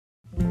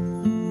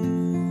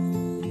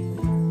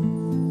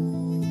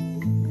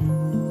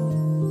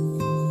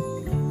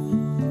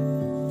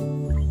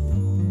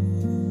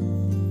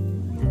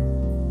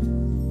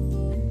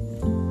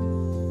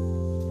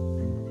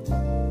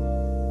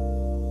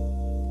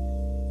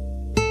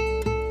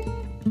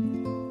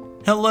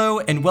Hello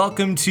and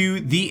welcome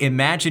to the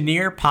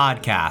Imagineer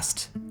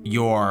Podcast,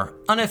 your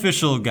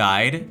unofficial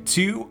guide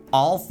to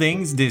all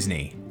things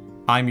Disney.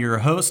 I'm your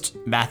host,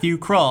 Matthew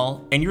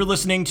Krull, and you're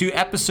listening to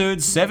episode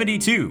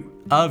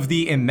 72 of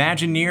the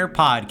Imagineer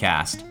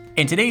Podcast.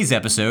 In today's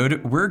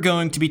episode, we're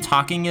going to be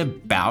talking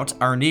about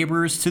our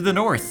neighbors to the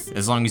north,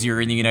 as long as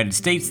you're in the United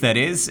States, that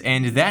is,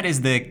 and that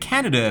is the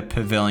Canada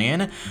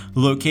Pavilion,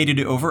 located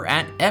over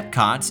at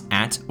Epcot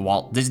at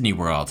Walt Disney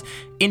World.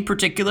 In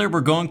particular,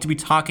 we're going to be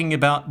talking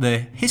about the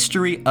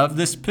history of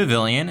this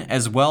pavilion,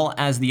 as well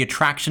as the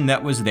attraction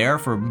that was there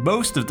for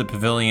most of the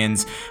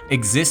pavilion's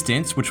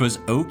existence, which was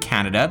O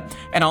Canada.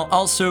 And I'll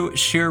also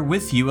share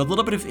with you a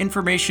little bit of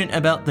information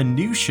about the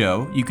new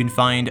show you can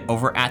find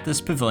over at this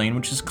pavilion,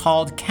 which is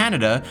called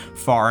Canada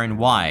Far and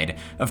Wide.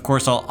 Of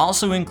course, I'll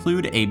also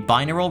include a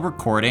binaural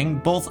recording,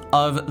 both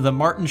of the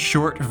Martin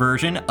Short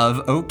version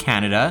of O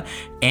Canada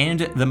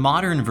and the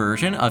modern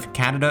version of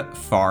Canada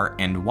Far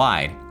and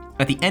Wide.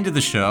 At the end of the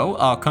show,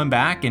 I'll come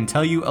back and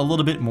tell you a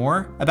little bit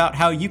more about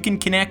how you can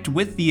connect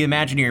with the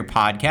Imagineer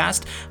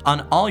Podcast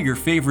on all your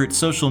favorite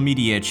social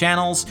media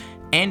channels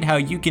and how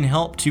you can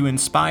help to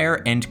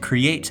inspire and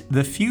create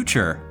the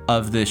future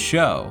of this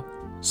show.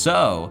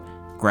 So,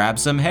 grab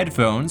some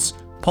headphones,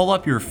 pull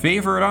up your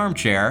favorite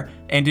armchair,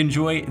 and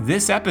enjoy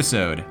this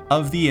episode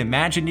of the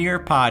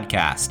Imagineer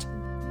Podcast.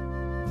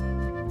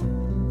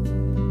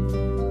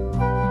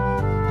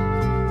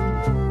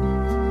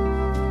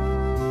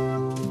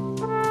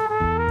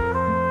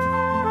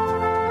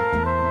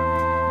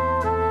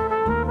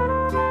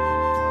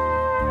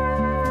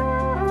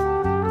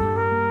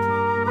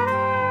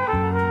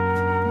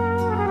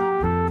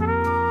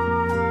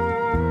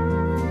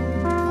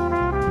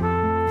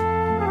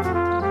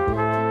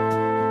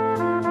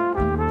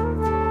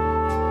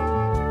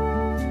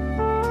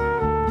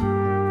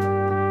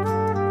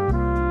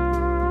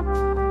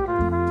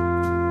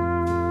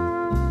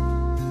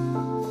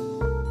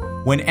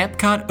 When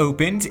Epcot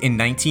opened in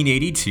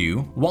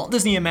 1982, Walt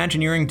Disney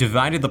Imagineering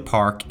divided the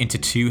park into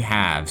two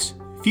halves.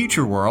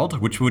 Future World,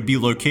 which would be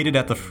located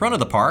at the front of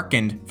the park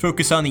and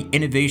focus on the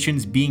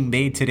innovations being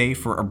made today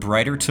for a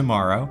brighter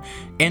tomorrow,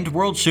 and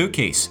World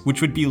Showcase,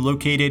 which would be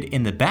located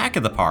in the back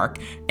of the park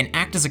and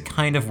act as a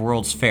kind of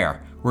World's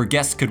Fair, where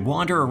guests could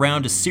wander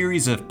around a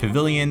series of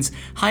pavilions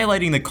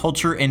highlighting the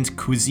culture and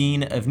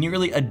cuisine of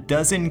nearly a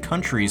dozen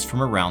countries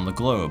from around the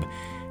globe.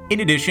 In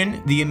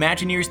addition, the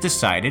Imagineers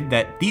decided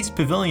that these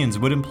pavilions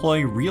would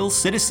employ real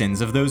citizens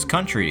of those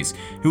countries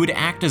who would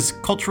act as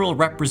cultural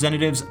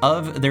representatives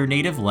of their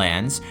native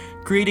lands,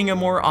 creating a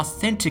more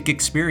authentic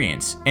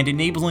experience and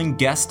enabling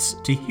guests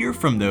to hear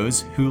from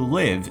those who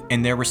live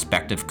in their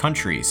respective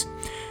countries.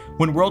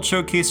 When World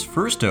Showcase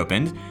first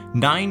opened,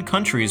 9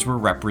 countries were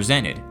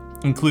represented,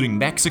 including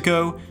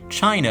Mexico,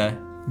 China,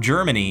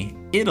 Germany,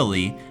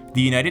 Italy,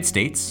 the United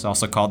States,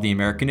 also called the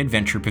American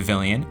Adventure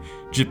Pavilion,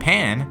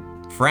 Japan,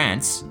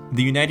 France,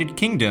 the United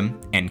Kingdom,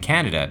 and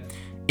Canada.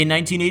 In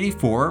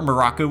 1984,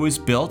 Morocco was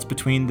built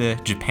between the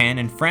Japan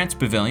and France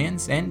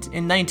pavilions, and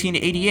in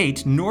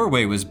 1988,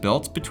 Norway was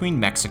built between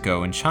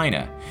Mexico and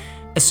China.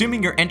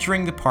 Assuming you're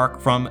entering the park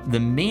from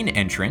the main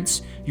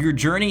entrance, your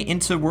journey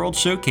into World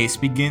Showcase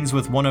begins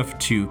with one of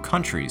 2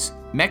 countries,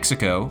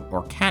 Mexico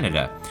or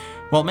Canada.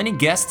 While many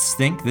guests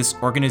think this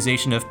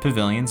organization of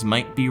pavilions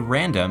might be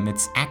random,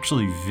 it's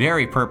actually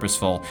very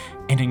purposeful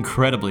and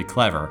incredibly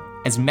clever,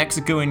 as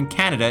Mexico and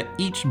Canada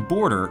each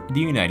border the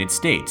United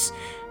States.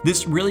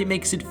 This really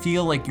makes it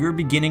feel like you're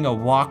beginning a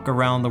walk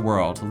around the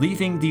world,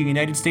 leaving the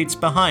United States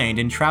behind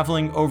and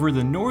traveling over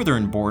the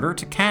northern border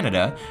to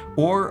Canada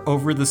or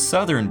over the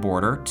southern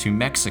border to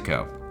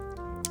Mexico.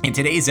 In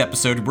today's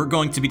episode, we're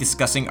going to be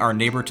discussing our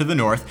neighbor to the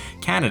north,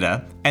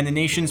 Canada, and the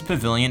nation's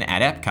pavilion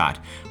at Epcot,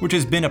 which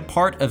has been a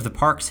part of the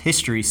park's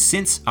history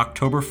since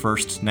October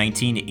 1st,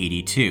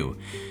 1982.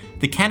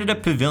 The Canada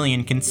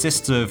Pavilion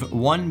consists of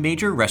one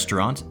major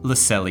restaurant, Le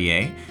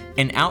Cellier,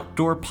 an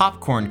outdoor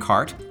popcorn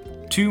cart,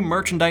 2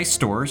 merchandise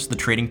stores, the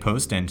Trading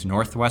Post and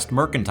Northwest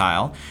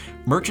Mercantile,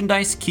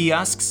 merchandise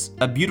kiosks,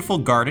 a beautiful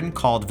garden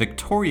called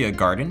Victoria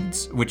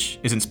Gardens, which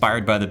is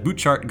inspired by the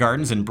Butchart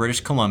Gardens in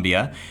British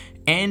Columbia,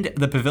 and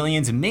the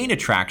pavilion's main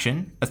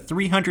attraction, a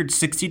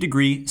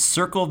 360-degree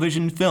circle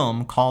vision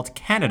film called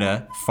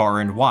Canada Far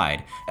and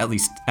Wide, at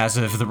least as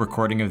of the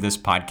recording of this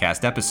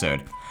podcast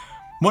episode.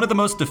 One of the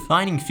most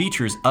defining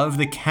features of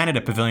the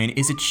Canada Pavilion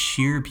is its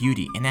sheer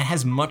beauty, and that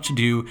has much to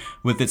do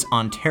with its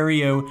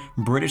Ontario,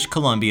 British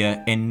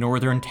Columbia, and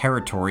Northern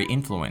Territory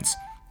influence.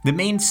 The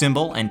main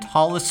symbol and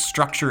tallest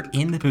structure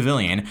in the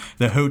pavilion,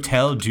 the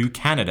Hotel du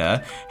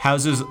Canada,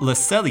 houses Le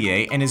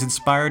Cellier and is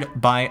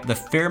inspired by the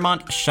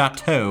Fairmont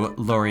Chateau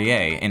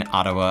Laurier in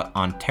Ottawa,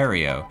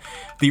 Ontario.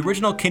 The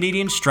original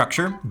Canadian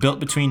structure, built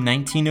between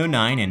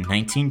 1909 and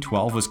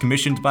 1912, was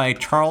commissioned by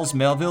Charles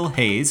Melville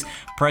Hayes,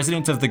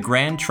 president of the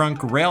Grand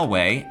Trunk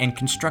Railway, and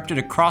constructed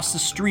across the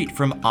street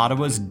from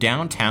Ottawa's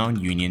downtown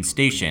Union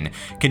Station,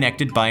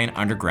 connected by an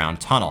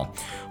underground tunnel.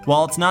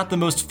 While it's not the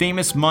most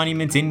famous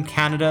monument in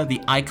Canada,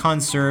 the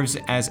icon serves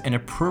as an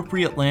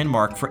appropriate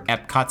landmark for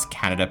Epcot's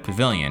Canada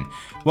Pavilion,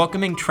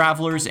 welcoming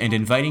travelers and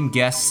inviting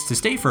guests to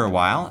stay for a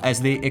while as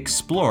they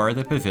explore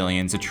the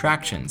pavilion's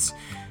attractions.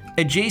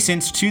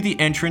 Adjacent to the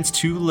entrance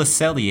to Le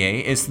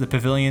Cellier is the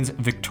pavilion's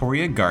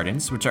Victoria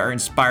Gardens, which are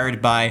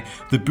inspired by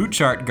the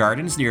Butchart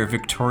Gardens near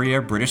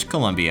Victoria, British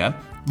Columbia.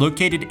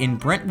 Located in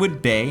Brentwood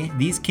Bay,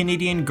 these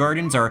Canadian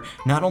gardens are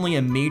not only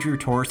a major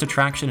tourist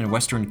attraction in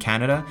Western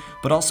Canada,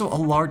 but also a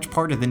large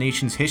part of the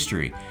nation's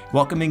history,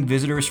 welcoming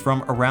visitors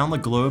from around the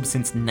globe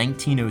since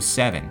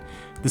 1907.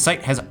 The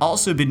site has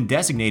also been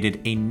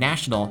designated a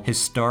National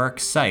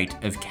Historic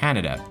Site of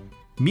Canada.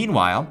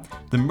 Meanwhile,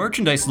 the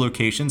merchandise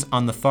locations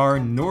on the far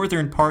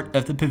northern part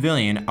of the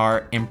pavilion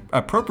are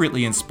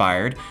appropriately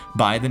inspired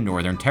by the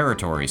Northern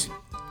Territories.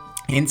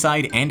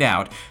 Inside and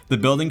out, the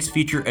buildings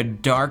feature a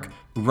dark,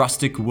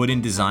 rustic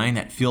wooden design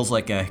that feels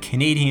like a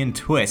Canadian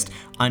twist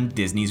on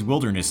Disney's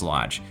Wilderness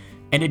Lodge.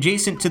 And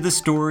adjacent to the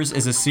stores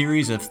is a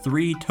series of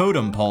 3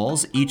 totem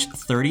poles, each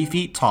 30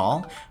 feet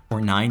tall, or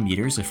 9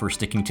 meters if we're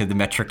sticking to the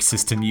metric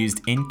system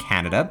used in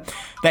Canada,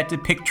 that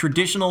depict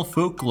traditional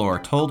folklore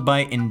told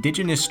by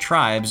Indigenous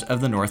tribes of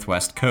the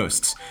Northwest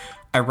coasts.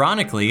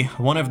 Ironically,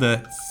 one of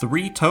the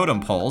 3 totem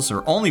poles,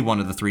 or only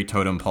one of the 3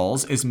 totem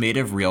poles, is made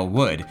of real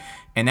wood,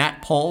 and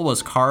that pole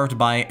was carved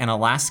by an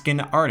Alaskan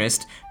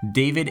artist,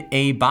 David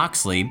A.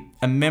 Boxley,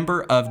 a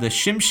member of the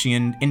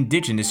Tsimshian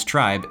Indigenous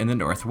tribe in the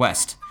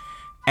Northwest.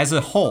 As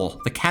a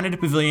whole, the Canada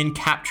Pavilion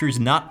captures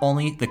not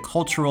only the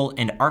cultural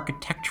and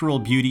architectural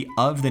beauty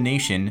of the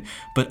nation,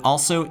 but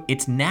also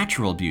its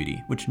natural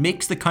beauty, which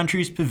makes the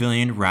country's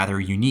pavilion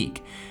rather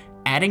unique.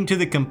 Adding to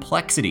the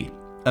complexity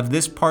of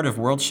this part of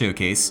World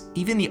Showcase,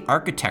 even the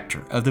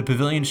architecture of the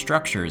pavilion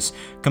structures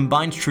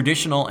combines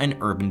traditional and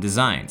urban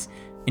designs.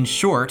 In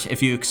short,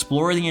 if you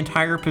explore the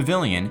entire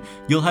pavilion,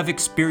 you'll have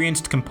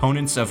experienced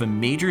components of a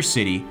major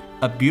city,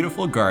 a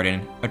beautiful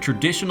garden, a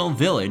traditional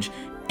village,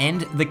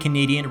 and the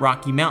Canadian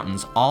Rocky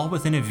Mountains, all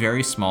within a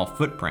very small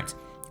footprint.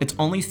 It's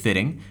only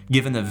fitting,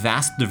 given the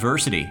vast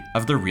diversity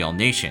of the real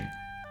nation.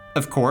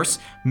 Of course,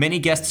 many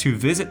guests who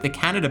visit the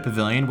Canada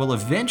Pavilion will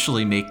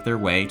eventually make their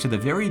way to the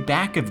very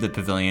back of the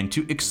pavilion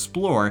to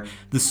explore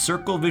the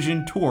Circle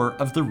Vision tour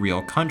of the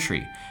real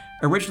country.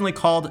 Originally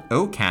called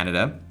O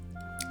Canada,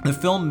 the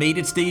film made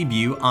its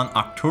debut on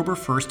October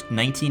 1st,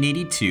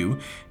 1982,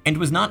 and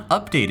was not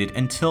updated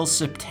until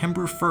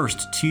September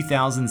 1st,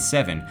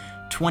 2007,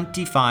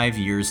 25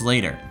 years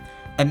later.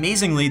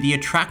 Amazingly, the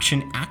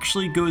attraction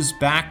actually goes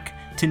back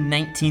to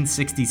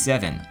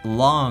 1967,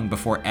 long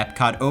before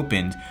Epcot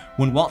opened,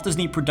 when Walt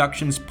Disney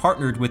Productions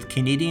partnered with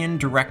Canadian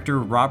director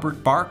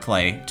Robert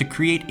Barclay to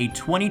create a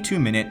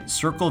 22-minute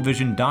Circle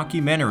Vision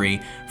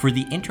documentary for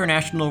the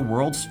International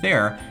World's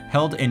Fair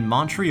held in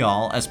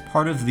Montreal as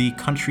part of the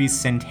country's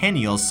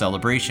centennial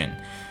celebration.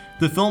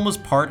 The film was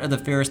part of the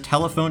fair's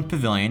telephone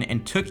pavilion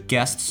and took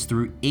guests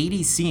through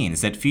 80 scenes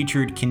that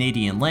featured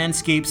Canadian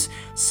landscapes,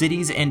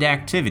 cities, and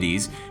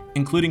activities,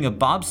 including a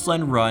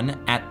bobsled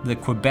run at the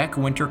Quebec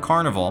Winter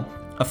Carnival,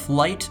 a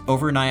flight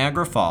over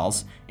Niagara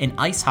Falls, an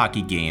ice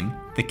hockey game,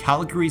 the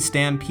Calgary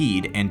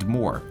Stampede, and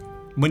more.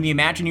 When the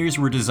Imagineers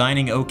were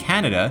designing O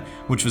Canada,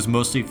 which was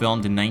mostly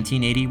filmed in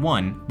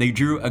 1981, they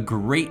drew a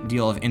great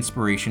deal of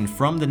inspiration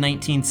from the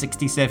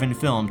 1967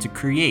 film to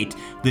create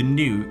the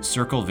new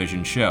Circle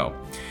Vision show.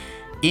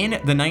 In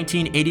the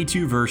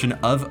 1982 version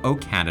of O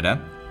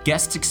Canada,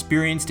 guests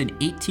experienced an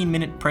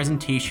 18-minute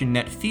presentation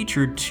that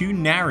featured 2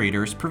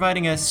 narrators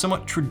providing a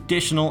somewhat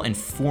traditional and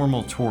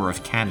formal tour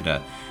of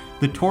Canada.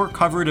 The tour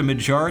covered a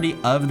majority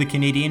of the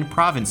Canadian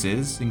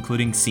provinces,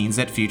 including scenes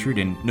that featured,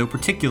 in no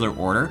particular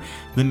order,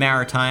 the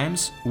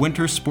Maritimes,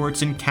 winter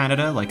sports in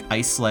Canada like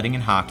ice sledding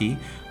and hockey,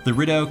 the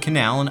Rideau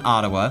Canal in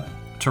Ottawa,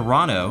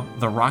 Toronto,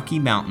 the Rocky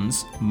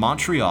Mountains,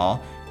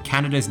 Montreal,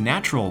 Canada's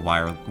natural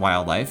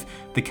wildlife,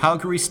 the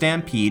Calgary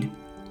Stampede,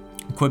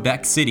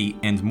 Quebec City,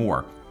 and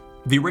more.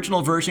 The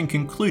original version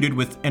concluded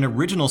with an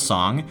original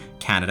song,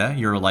 Canada,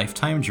 Your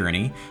Lifetime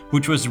Journey,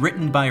 which was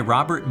written by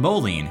Robert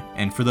Moline,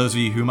 and for those of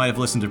you who might have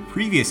listened to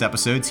previous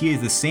episodes, he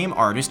is the same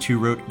artist who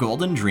wrote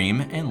Golden Dream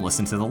and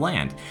Listen to the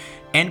Land,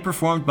 and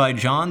performed by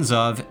John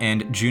Zov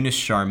and Junice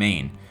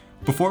Charmaine.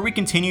 Before we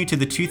continue to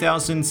the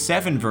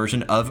 2007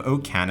 version of O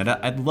Canada,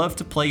 I'd love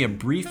to play a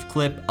brief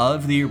clip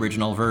of the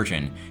original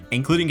version,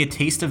 including a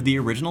taste of the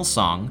original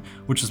song,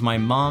 which was my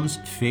mom's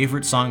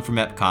favorite song from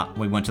Epcot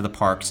when we went to the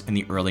parks in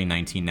the early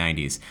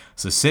 1990s.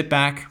 So sit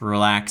back,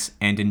 relax,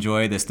 and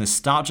enjoy this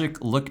nostalgic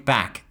look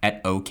back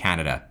at O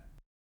Canada.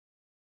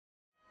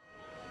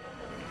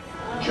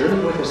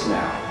 Journey with us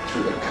now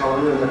through the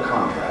color and the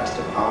contrast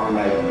of our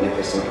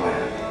magnificent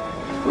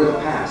land, where the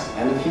past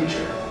and the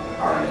future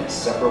are an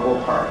inseparable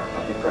part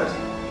of the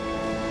present.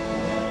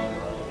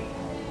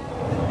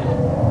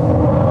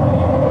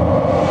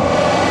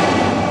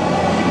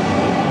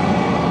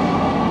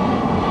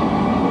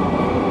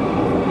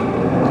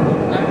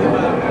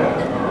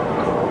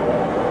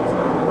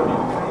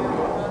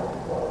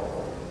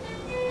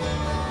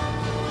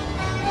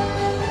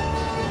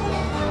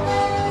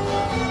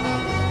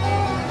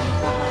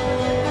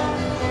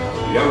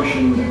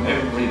 ocean and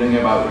everything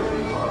about it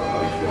being part of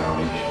life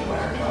down east of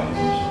our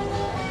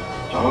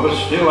times. Some of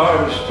us still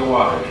harvest the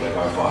waters like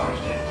our fathers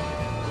did,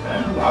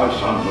 and our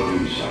sons will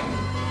do the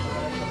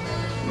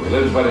same. We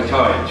live by the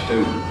tides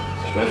too,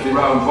 especially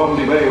round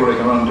Fundy Bay where they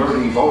can run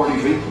 30, 40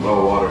 feet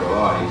below water to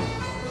lie.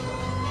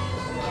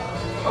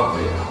 Oh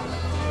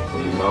yeah,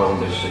 we've known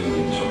this sea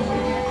in some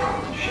mighty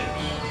proud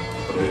ships,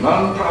 but there's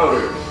none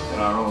prouder than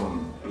our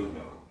own Blue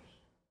Nose.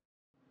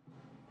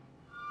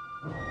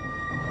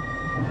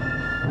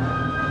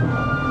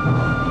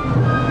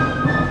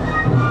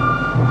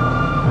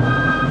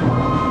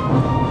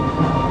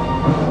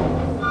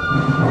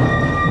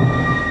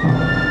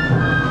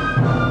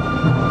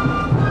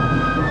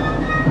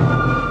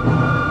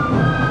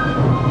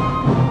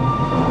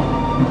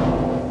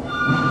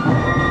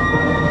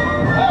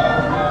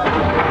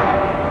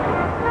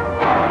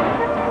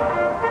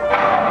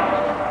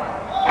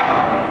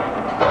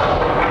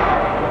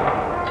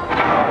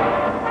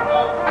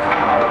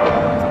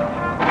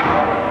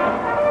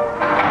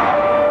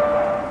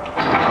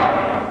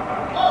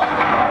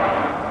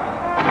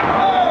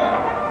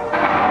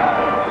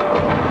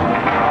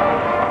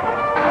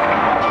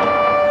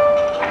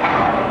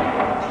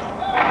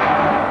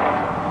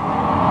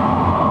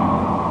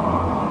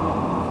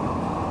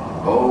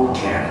 Oh,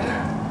 Canada.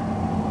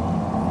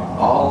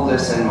 All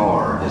this and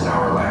more is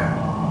our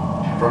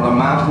land. From the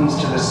mountains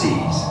to the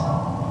seas,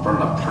 from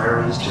the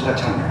prairies to the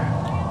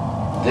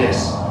tundra.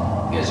 This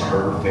is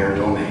her fair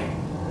domain.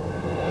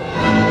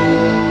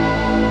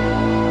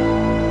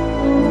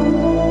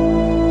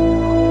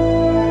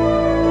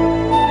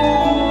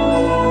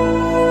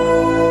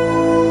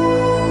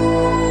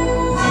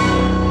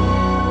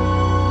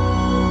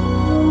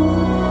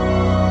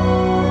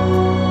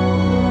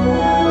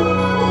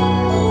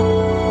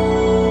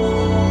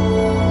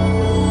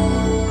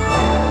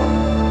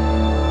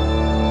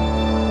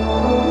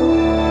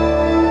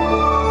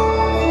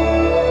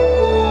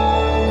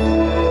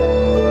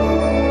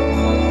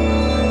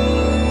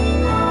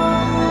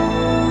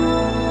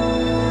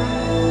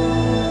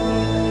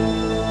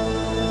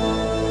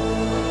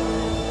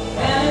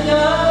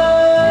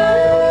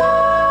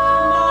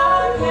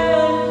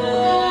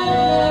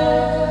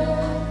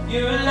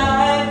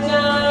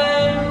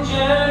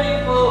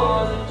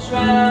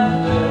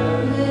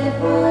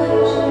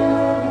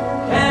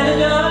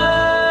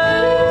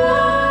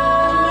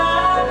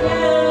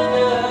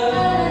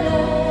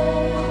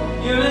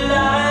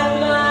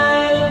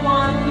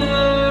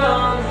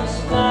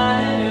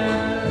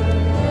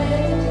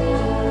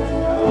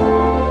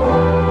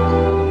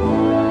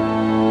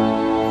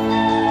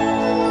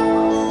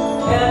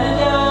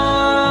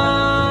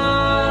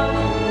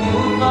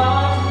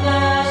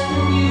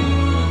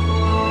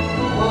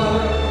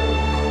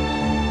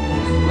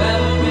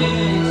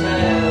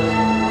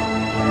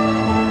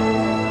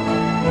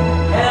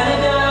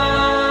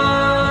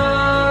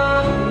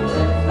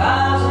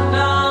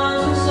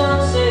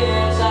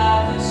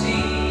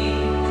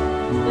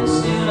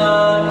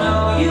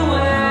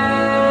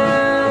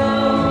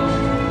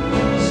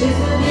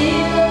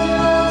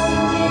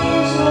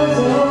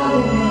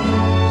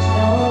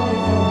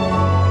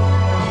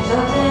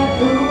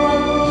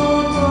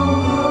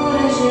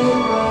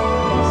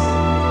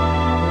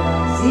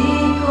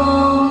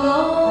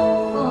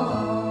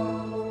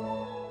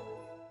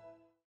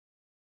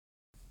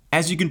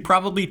 As you can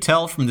probably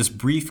tell from this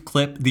brief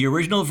clip, the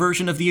original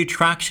version of the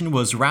attraction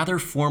was rather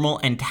formal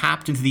and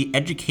tapped into the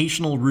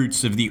educational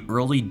roots of the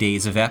early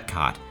days of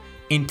Epcot.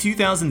 In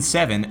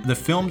 2007, the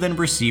film then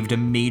received a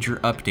major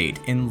update,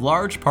 in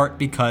large part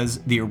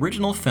because the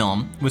original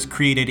film was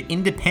created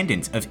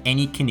independent of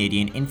any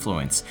Canadian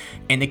influence,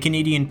 and the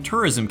Canadian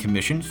Tourism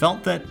Commission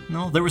felt that,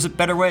 well, there was a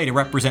better way to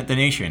represent the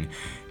nation.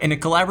 In a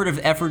collaborative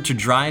effort to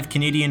drive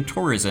Canadian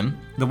tourism,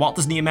 the Walt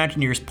Disney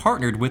Imagineers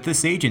partnered with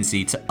this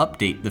agency to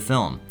update the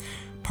film.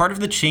 Part of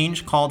the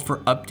change called for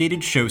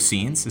updated show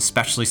scenes,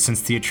 especially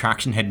since the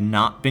attraction had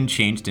not been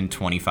changed in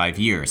 25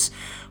 years.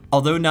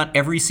 Although not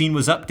every scene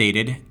was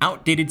updated,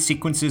 outdated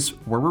sequences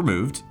were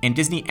removed, and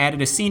Disney added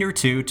a scene or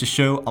two to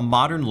show a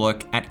modern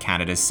look at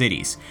Canada's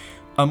cities.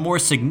 A more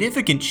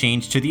significant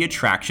change to the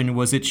attraction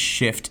was its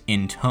shift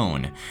in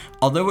tone.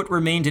 Although it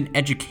remained an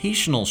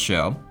educational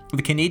show,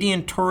 the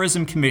Canadian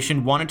Tourism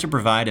Commission wanted to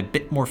provide a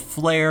bit more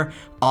flair,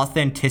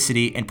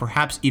 authenticity, and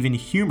perhaps even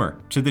humor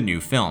to the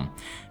new film.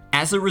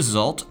 As a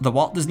result, the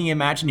Walt Disney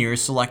Imagineers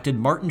selected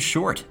Martin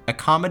Short, a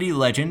comedy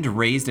legend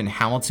raised in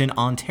Hamilton,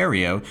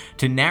 Ontario,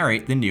 to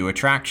narrate the new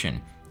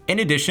attraction. In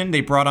addition,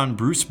 they brought on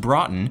Bruce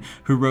Broughton,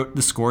 who wrote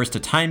the scores to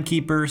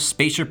Timekeeper,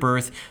 Spaceship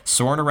Earth,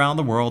 Soarin' Around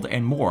the World,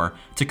 and more,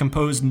 to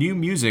compose new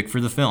music for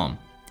the film.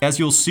 As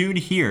you'll soon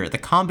hear, the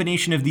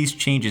combination of these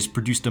changes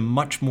produced a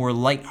much more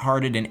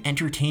lighthearted and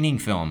entertaining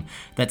film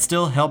that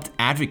still helped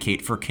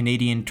advocate for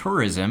Canadian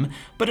tourism,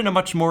 but in a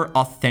much more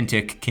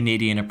authentic,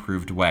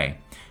 Canadian-approved way.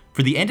 For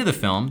For the end of the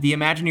film, the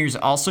Imagineers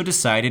also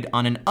decided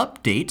on an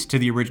update to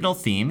the original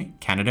theme,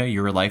 Canada,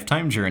 You're a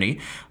Lifetime Journey,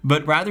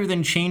 but rather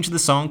than change the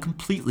song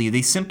completely,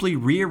 they simply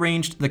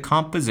rearranged the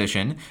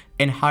composition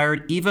and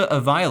hired Eva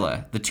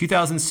Avila, the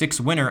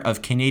 2006 winner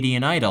of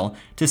Canadian Idol,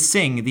 to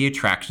sing the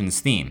attraction's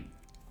theme.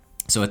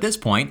 So at this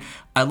point,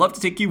 I'd love to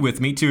take you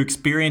with me to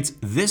experience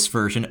this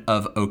version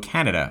of O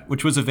Canada,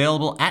 which was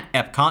available at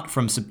Epcot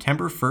from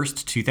September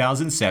 1st,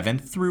 2007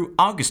 through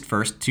August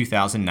 1st,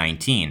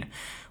 2019.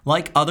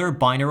 Like other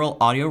binaural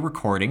audio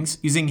recordings,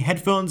 using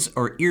headphones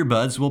or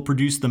earbuds will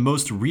produce the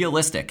most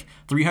realistic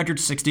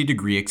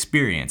 360-degree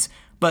experience,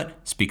 but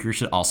speakers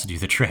should also do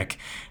the trick.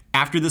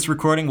 After this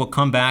recording, we'll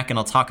come back and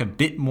I'll talk a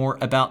bit more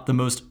about the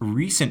most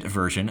recent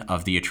version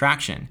of the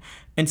attraction.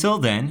 Until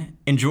then,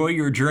 enjoy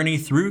your journey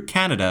through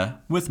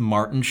Canada with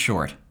Martin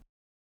Short.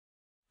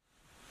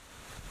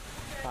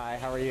 Hi,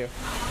 how are you?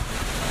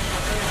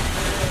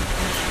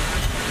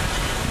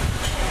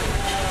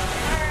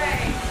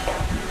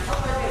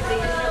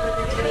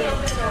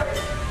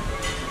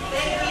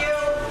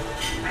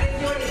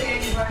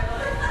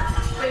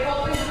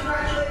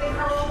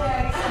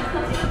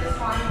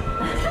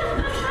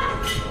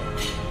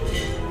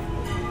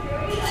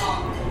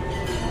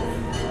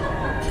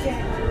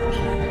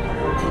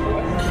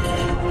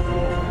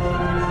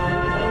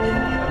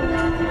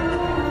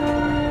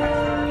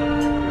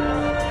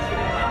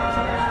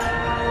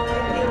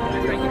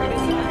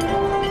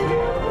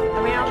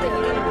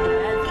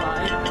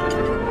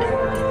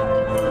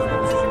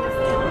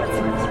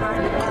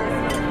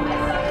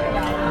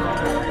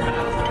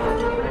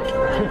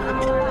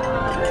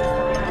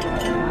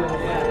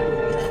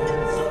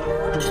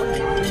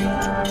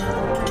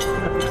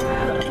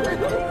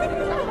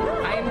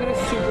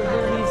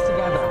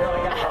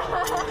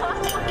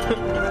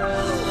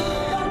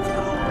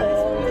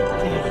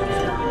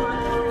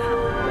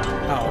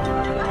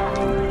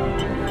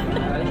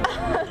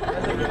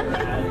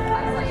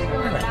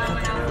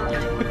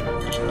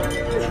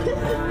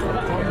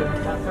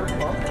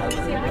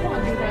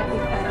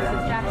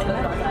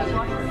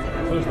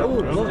 Oh,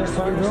 look,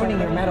 you're ruining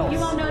your medals. You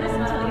won't notice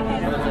until you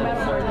hit the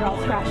medals or they're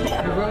all scratched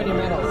up. You're ruining your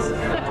medals. I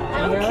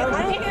don't care.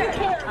 I don't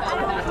care. I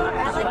don't care.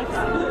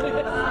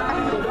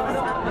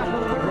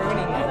 You're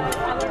ruining them.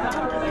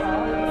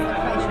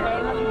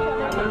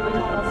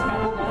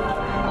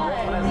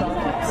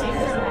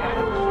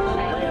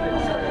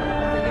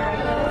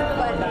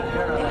 But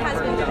it has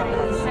been shiny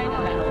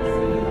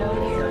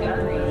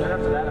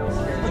medals.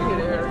 You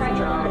know you're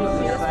angry.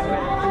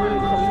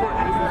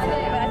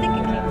 But I think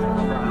it came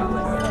from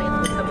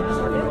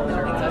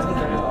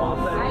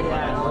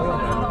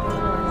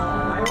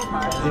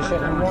You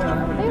shouldn't have worn them.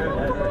 they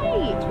look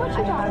great. What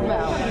you talking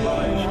about?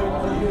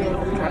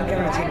 I'm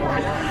going to take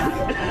one.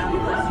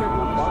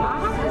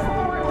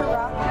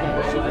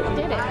 She just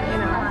did it.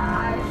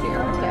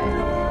 Okay.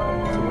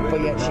 But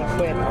yet she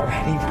quit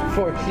already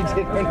before she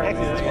did her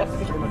next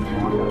one.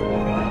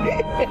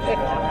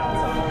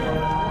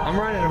 I'm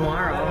running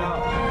tomorrow.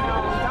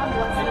 God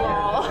bless you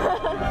all.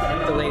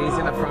 The ladies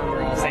in the front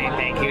were all saying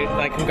thank you,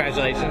 like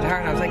congratulations to her,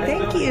 and I was like,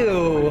 thank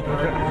you.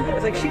 I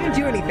was like, she didn't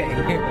do anything.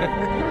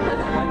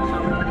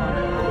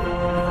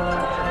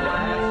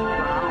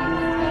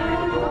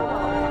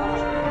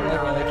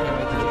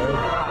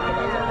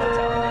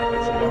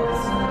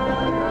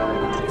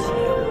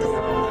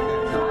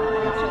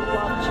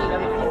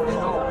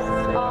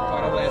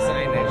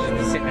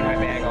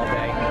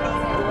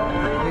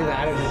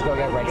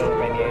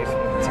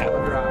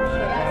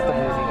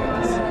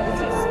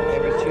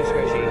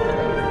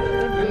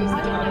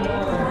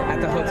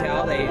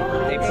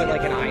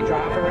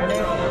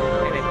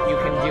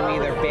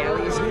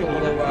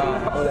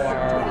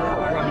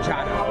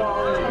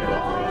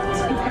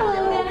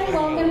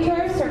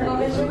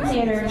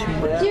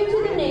 Due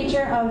to the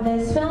nature of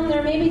this film,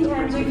 there may be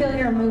times you feel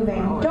you're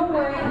moving. Don't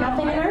worry,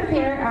 nothing in our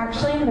theater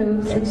actually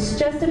moves. It's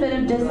just a bit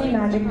of Disney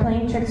magic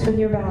playing tricks with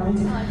your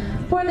balance.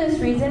 For this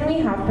reason, we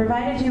have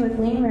provided you with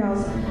lean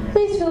rails.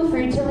 Please feel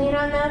free to lean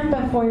on them,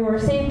 but for your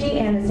safety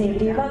and the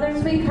safety of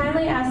others, we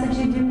kindly ask that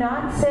you do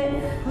not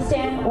sit,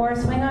 stand, or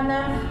swing on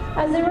them,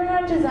 as they were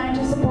not designed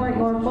to support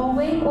your full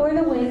weight or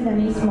the weight of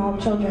any small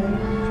children.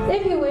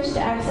 If you wish to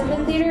exit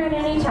the theater at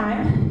any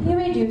time, you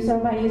may do so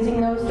by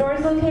using those doors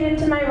located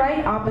to my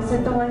right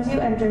opposite the ones you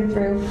entered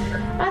through.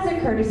 As a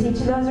courtesy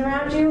to those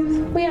around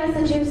you, we ask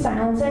that you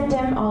silence and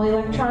dim all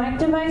electronic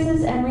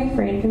devices and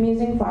refrain from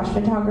using flash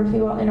photography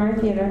while in our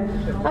theater.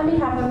 On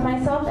behalf of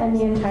myself and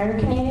the entire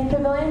Canadian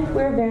Pavilion,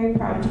 we're very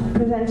proud to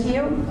present to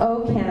you,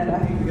 O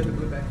Canada.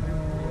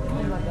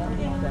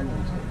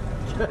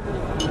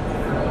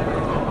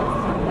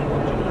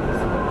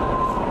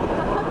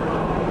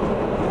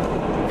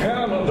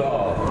 Canada,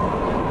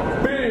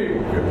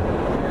 big,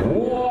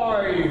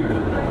 wide,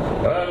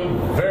 and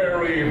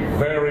very,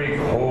 very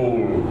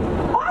cold.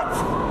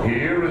 What?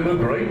 Here in the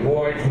Great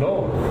White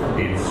North,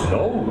 it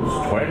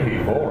snows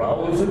 24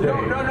 hours a day.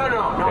 No.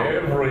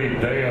 Every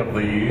day of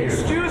the year.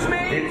 Excuse me?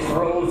 Its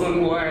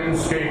frozen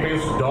landscape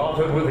is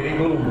dotted with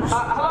igloos.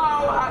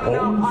 Hello?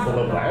 home for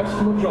the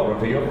vast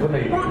majority of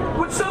Canadians.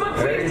 Would someone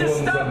please Penguins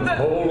just stop and the...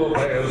 polar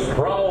bears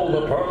prowl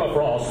the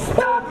permafrost,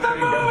 Stop the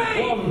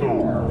poaching and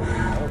plunder.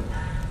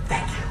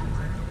 Thank you.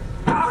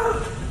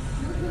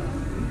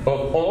 Of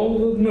all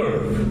the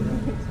nerve.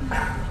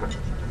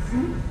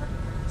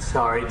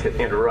 Sorry to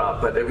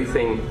interrupt, but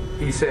everything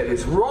he said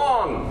is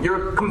wrong.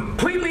 You're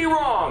completely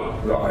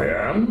wrong. I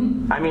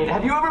am? I mean,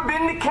 have you ever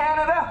been to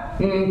Canada?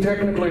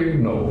 Technically,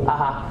 no.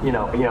 You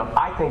know,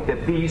 I think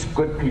that these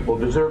good people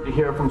deserve to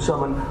hear from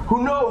someone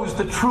who knows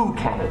the true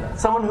Canada.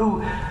 Someone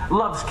who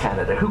loves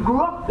Canada, who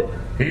grew up there.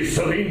 Is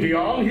Celine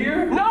Dion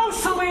here? No,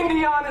 Celine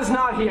Dion is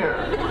not here.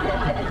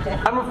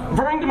 I'm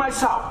referring to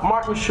myself,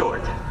 Martin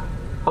Short.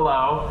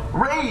 Hello.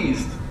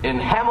 Raised in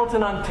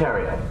Hamilton,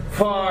 Ontario.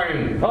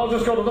 Fine. I'll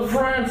just go to the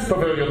France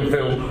Pavilion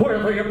film,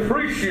 where they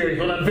appreciate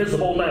an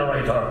invisible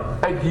narrator.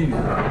 Adieu.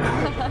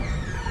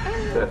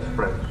 That's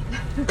French.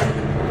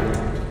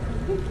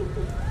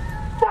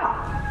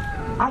 Now,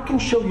 I can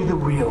show you the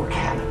real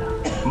Canada.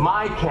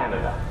 My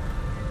Canada.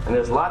 And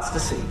there's lots to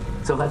see.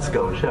 So let's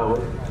go, shall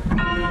we?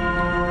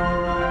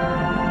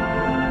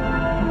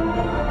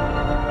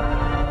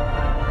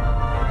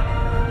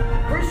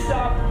 First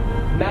stop,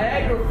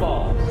 Niagara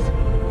Falls.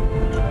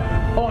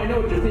 Oh, I know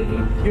what you're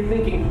thinking. You're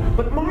thinking,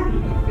 but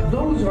Marty,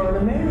 those are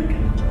in America.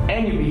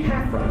 And you'd be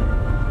half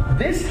right.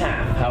 This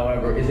half,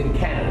 however, is in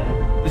Canada.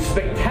 The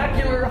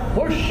spectacular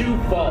Horseshoe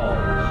Falls.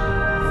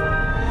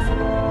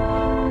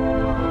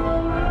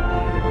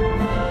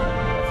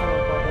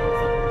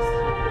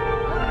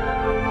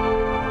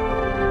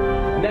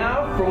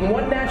 Now, from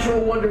one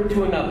natural wonder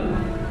to another,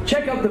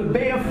 check out the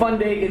Bay of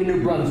Fundy in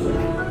New Brunswick,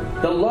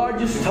 the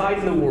largest tide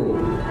in the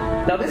world.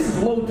 Now, this is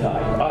low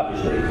tide,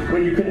 obviously,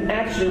 when you can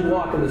actually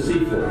walk on the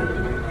seafloor.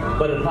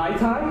 But at high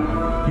tide,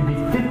 you'd be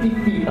 50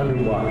 feet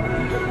underwater.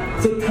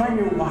 So time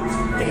your walks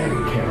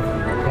very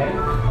carefully, okay?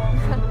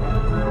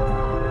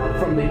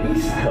 From the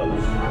East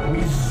Coast,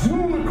 we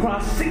zoom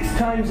across 6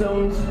 time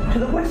zones to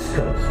the West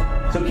Coast.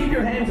 So keep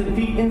your hands and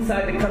feet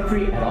inside the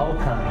country at all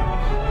times.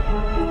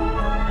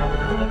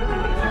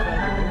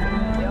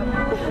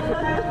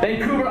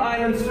 Vancouver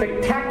Island's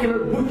spectacular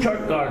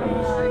Butchart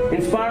Gardens,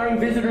 inspiring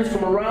visitors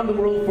from around the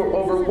world for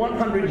over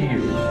 100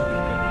 years.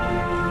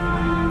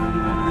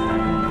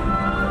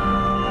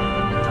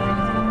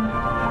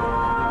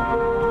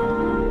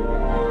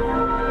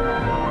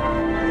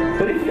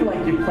 But if you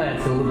like your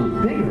plants a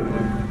little bigger,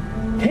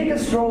 take a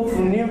stroll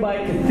through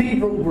nearby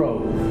Cathedral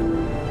Grove.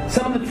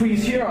 Some of the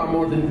trees here are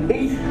more than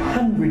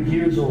 800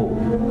 years old.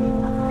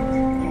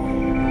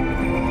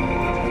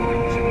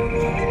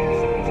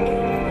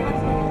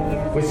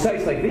 With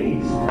sights like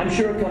these, I'm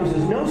sure it comes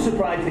as no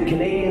surprise that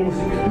Canadians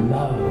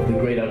love the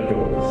great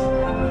outdoors,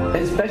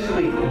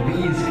 especially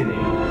these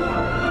Canadians.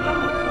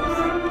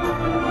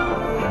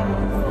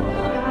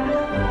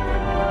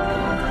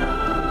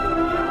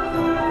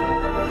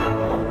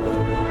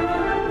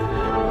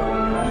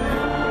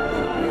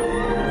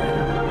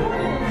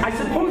 I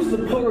suppose the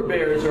polar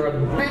bears are a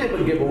bit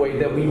of a giveaway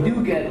that we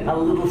do get a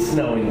little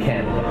snow in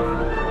Canada.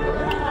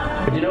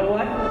 But you know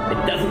what?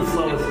 It doesn't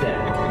slow us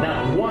down.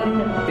 Not one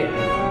bit.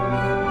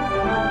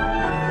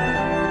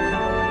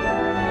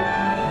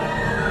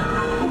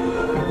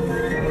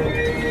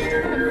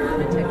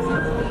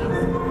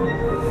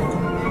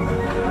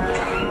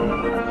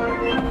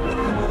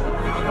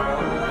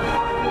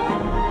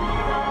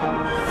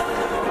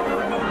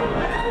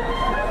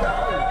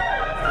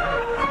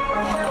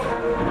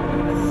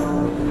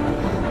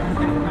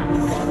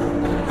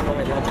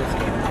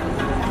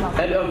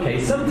 And okay,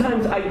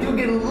 sometimes I do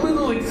get a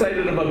little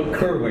excited about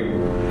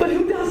curling, but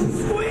who doesn't?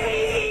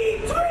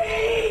 Sweet,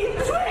 sweet,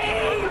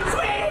 sweet,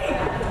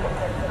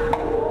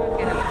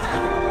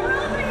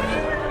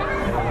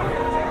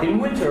 sweet! In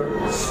winter,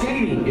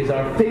 skating is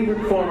our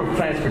favorite form of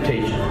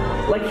transportation,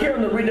 like here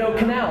in the Rideau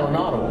Canal in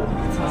Ottawa.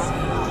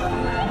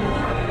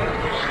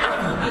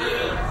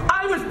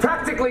 I was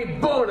practically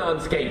born on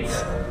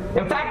skates.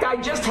 In fact, I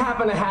just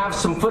happen to have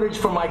some footage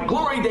from my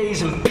glory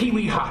days in Pee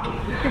Wee hockey.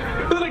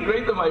 Isn't it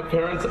great that my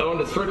parents owned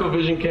a Circle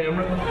Vision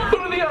camera?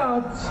 What are the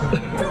odds?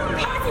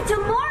 Pass it to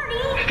Marty.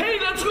 Hey,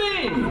 that's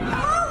me!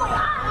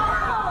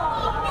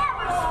 Oh,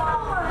 never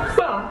scored.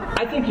 Well,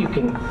 I think you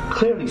can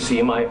clearly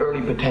see my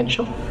early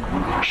potential.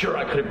 Sure,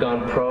 I could have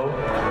gone pro,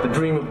 the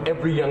dream of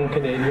every young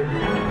Canadian.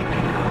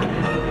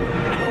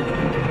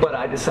 But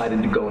I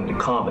decided to go into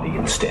comedy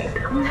instead.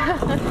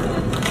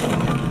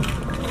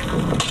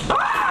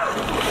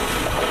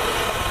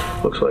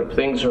 Looks like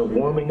things are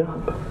warming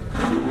up.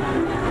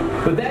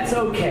 But that's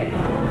okay,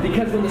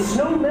 because when the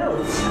snow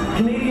melts,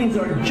 Canadians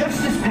are just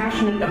as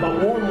passionate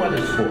about warm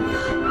weather sports.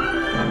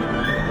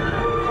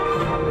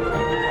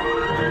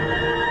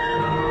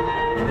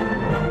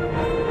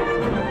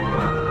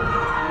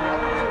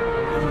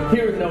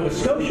 Here in Nova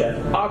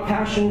Scotia, our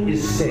passion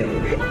is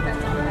sailing.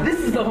 This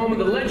is the home of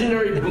the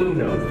legendary Blue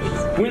Nose,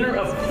 winner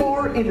of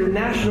 4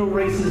 international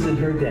races in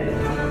her day.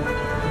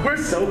 We're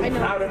so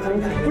proud of her,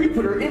 we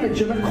put her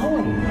image on a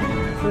coin.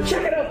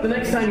 Check it out the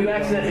next time you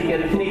accidentally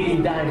get a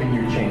Canadian dime in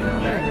your change.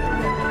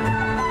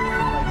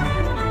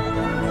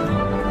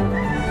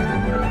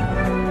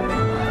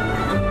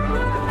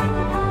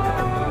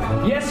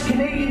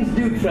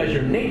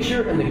 treasure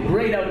nature and the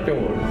great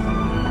outdoors.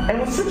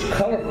 And with such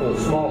colorful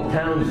small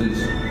towns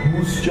as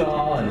Moose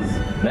Jaw and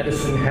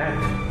Medicine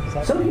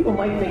Hat, some people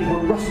might think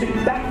we're rustic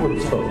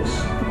backwoods folks.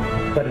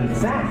 But in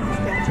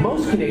fact,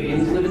 most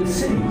Canadians live in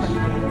cities.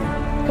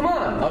 Come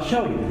on, I'll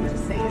show you.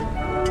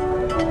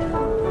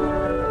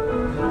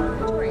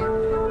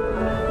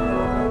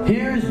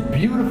 Here's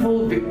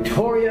beautiful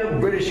Victoria,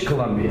 British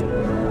Columbia.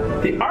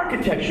 The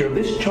architecture of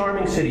this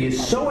charming city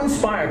is so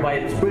inspired by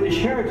its British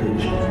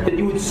heritage that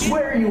you would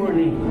swear you were in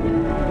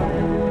England.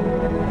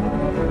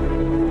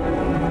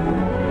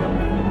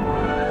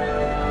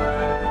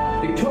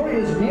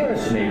 Victoria's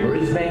nearest neighbor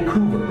is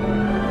Vancouver.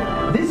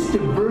 This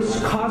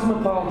diverse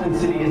cosmopolitan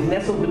city is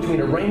nestled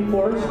between a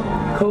rainforest,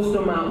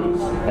 coastal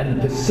mountains,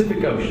 and the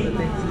Pacific Ocean.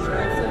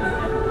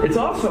 It's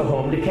also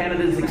home to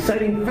Canada's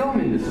exciting film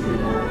industry.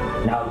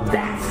 Now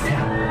that's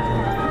talent.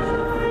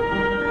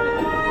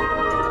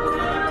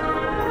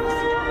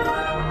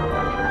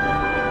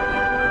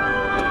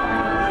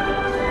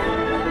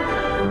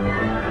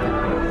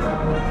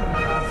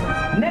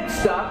 Next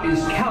stop is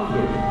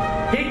Calgary,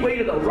 gateway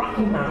to the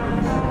Rocky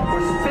Mountains,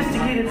 where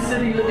sophisticated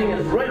city living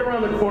is right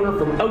around the corner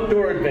from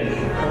outdoor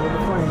adventure.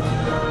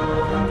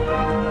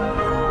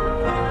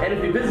 And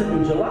if you visit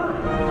in July,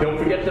 don't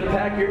forget to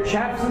pack your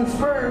chaps and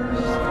spurs.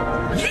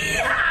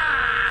 Yeehaw!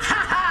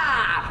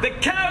 Ha-ha! The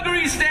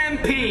Calgary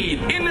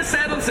Stampede, in the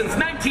saddle since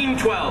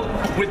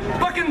 1912, with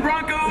bucking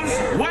broncos,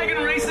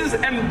 wagon races,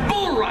 and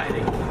bull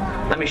riding.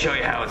 Let me show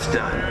you how it's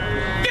done.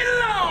 Get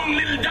along,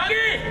 little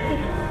doggy!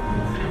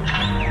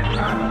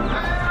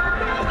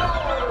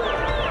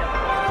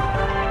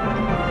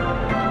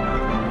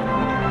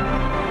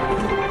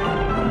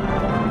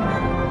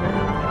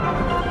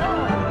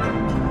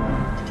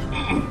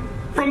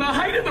 From the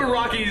height of the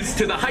Rockies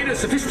to the height of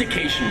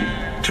sophistication,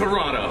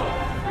 Toronto.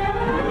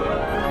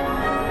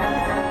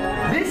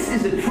 This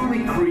is a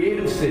truly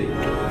creative city,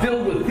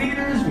 filled with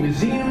theaters,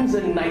 museums,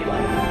 and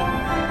nightlife.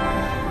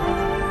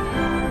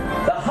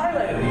 The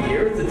highlight of the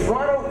year is the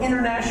Toronto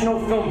International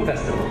Film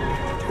Festival,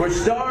 where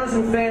stars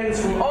and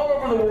fans from all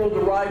over the world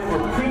arrive for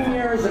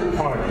premieres and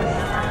parties.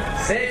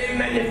 C'est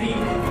magnifique!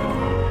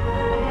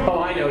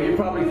 Oh, I know, you're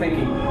probably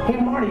thinking, hey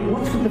Marty,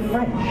 what's with the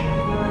French?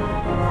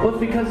 Well, it's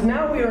because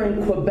now we are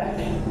in Quebec,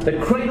 the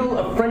cradle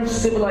of French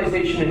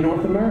civilization in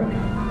North America.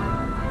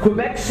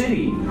 Quebec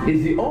City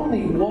is the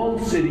only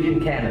walled city in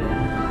Canada.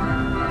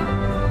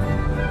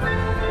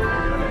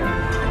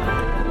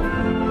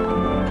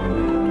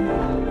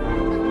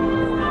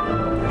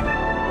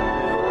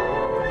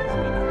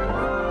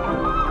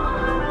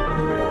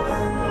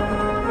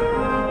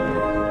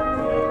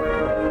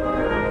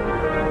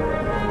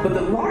 But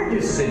the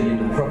largest city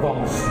in the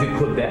Province de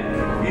Quebec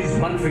is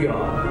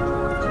Montreal.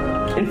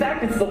 In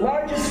fact, it's the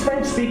largest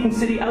French-speaking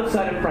city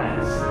outside of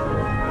France.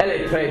 Elle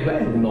est très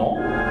belle, non?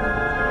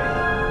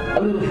 A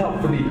little help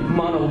for the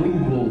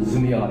monolinguals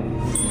in the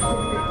audience.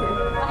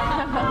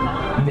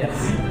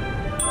 Merci.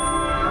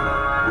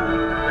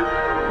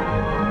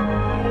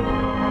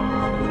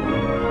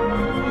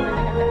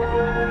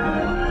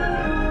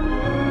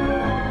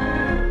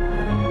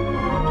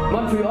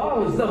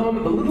 Montreal is the home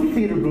of the little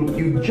theater group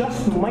you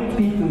just might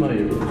be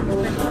familiar with.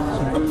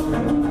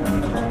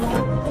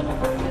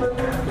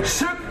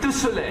 Cirque du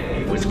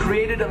Soleil was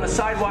created on the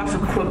sidewalks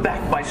of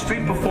Quebec by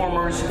street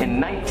performers in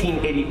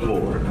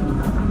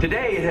 1984.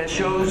 Today it has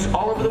shows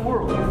all over the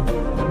world.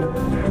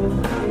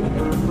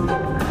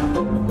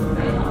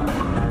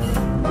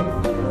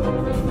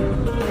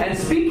 And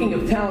speaking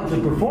of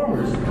talented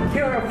performers,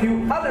 here are a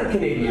few other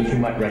Canadians you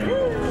might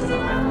recognize.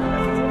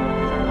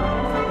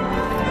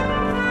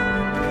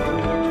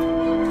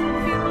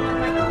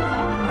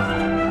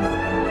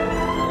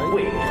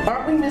 Wait,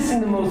 aren't we missing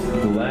the most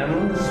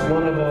glamorous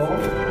one of all?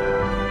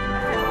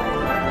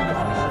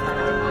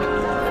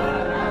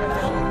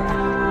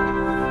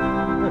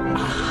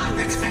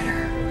 That's better.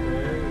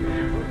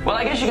 Well,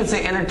 I guess you could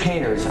say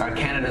entertainers are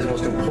Canada's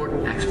most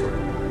important expert.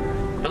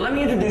 But let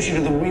me introduce you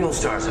to the real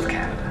stars of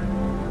Canada.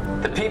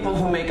 The people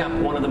who make up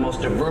one of the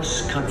most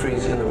diverse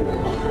countries in the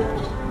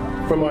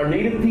world. From our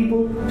native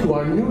people to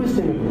our newest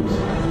immigrants,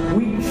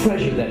 we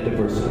treasure that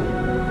diversity.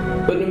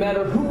 But no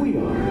matter who we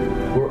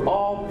are, we're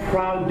all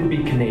proud to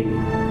be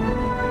Canadian.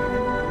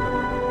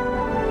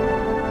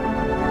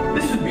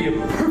 This would be a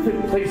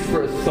perfect place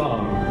for a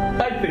song.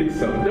 I think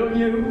so, don't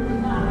you?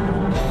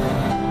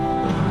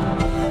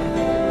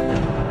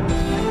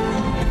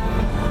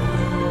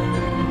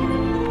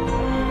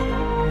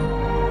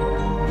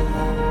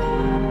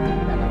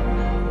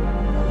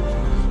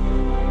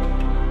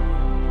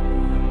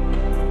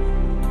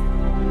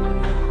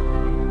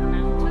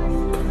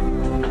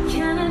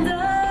 Canada.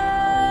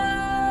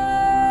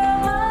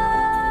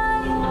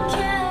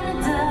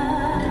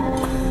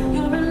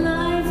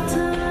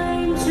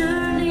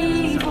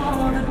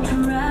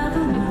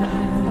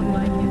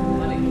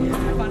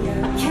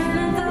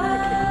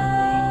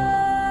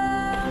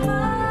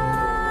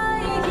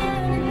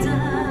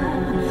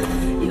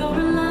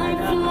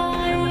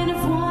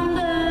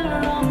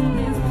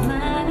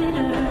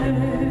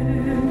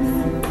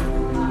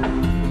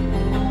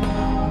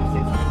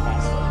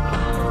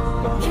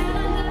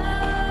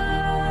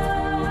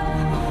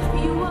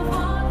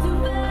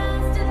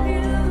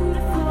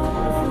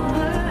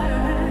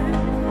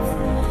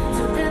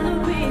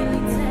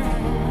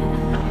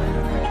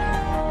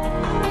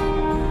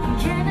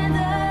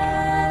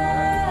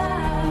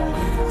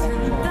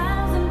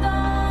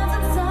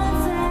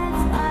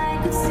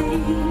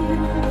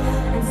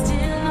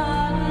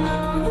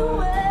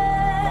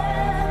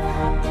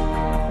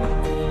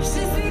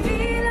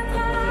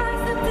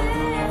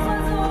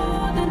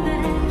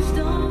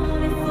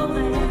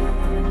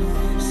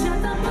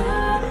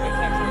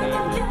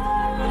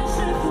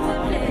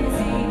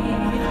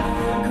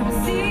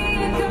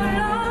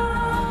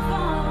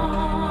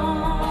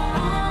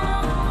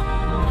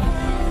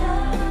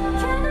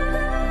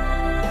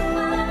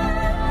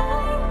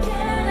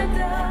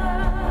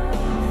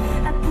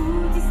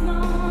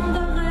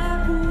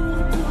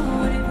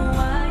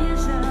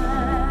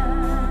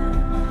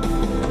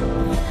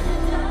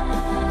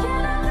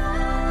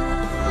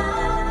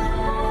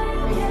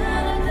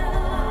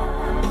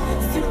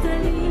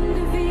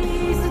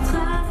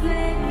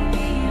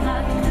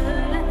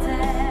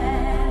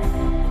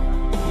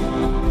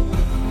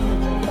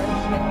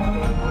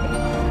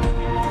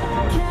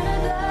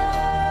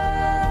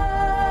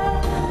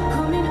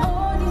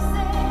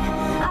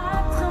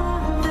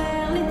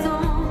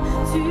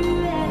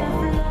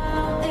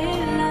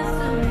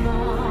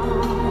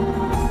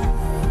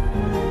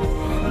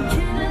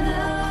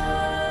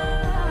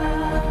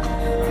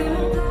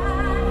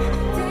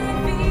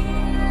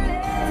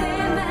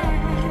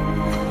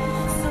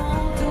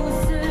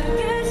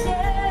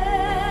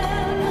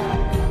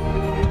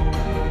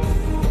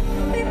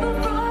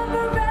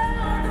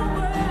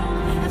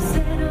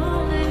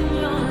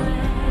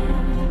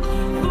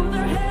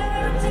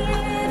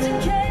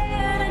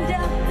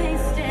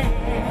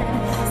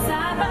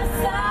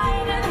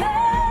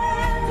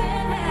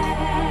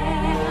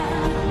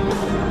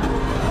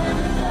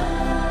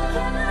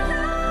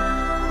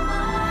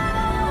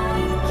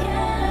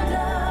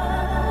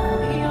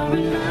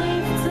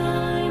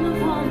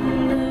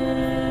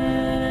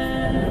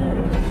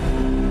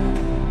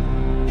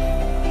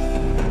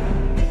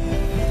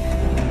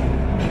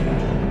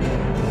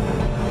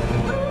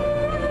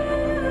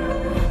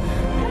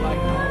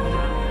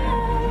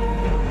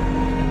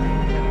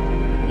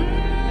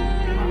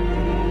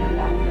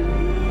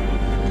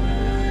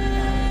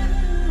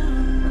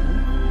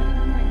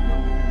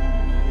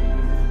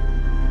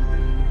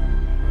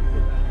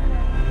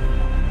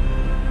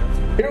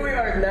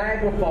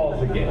 Niagara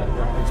Falls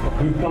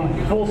again. We've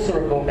come full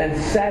circle, and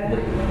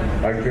sadly,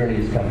 our journey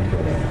is coming to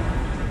an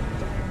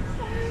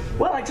end.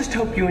 Well, I just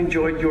hope you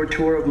enjoyed your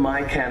tour of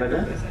my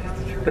Canada.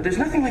 But there's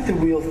nothing like the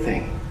real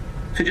thing.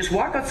 So just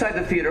walk outside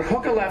the theater,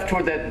 hook a left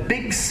toward that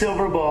big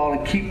silver ball,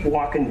 and keep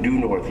walking due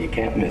north. You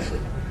can't miss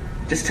it.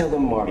 Just tell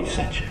them Marty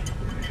sent you.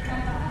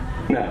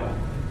 Now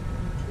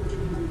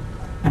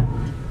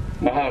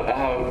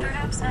how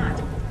Perhaps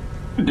not.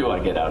 do I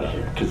get out of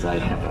here? Because I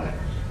have a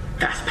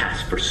fast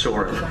pass for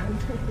Soarin'.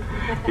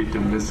 Hate to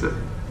miss it.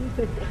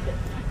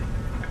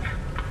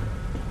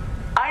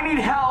 I need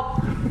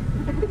help!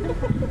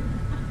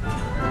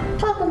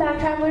 Welcome back,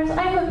 travelers.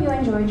 I hope you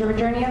enjoyed your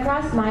journey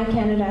across My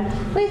Canada.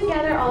 Please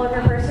gather all of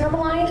your personal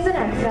belongings and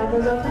exit out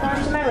those open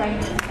doors to my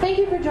right. Thank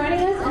you for joining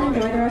us and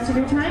enjoy the rest of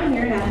your time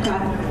here in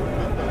Epcot.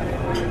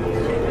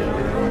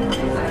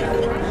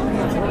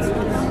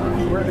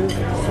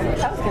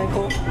 That was kind of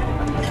cool.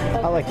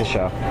 I like the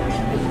show.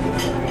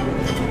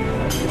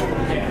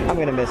 I'm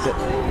gonna miss it.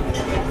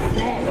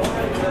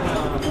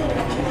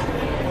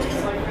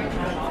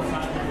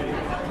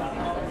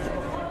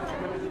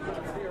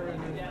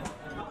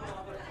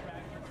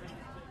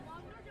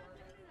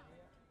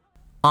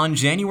 On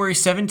January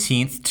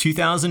 17th,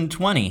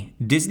 2020,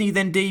 Disney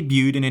then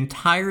debuted an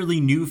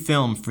entirely new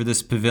film for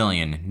this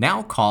pavilion,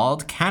 now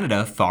called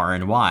Canada Far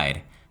and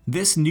Wide.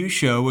 This new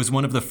show was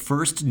one of the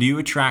first new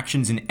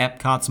attractions in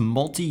Epcot's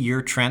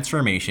multi-year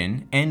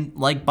transformation, and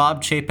like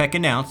Bob Chapek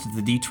announced at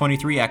the D23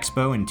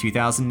 Expo in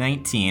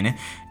 2019,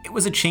 it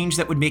was a change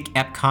that would make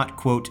Epcot,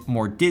 quote,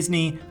 more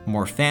Disney,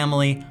 more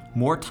family,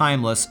 more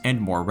timeless,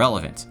 and more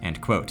relevant, end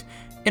quote.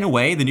 In a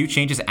way, the new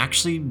changes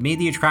actually made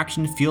the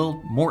attraction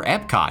feel more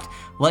Epcot.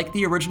 Like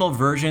the original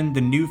version, the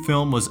new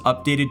film was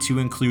updated to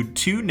include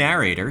two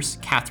narrators,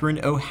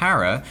 Catherine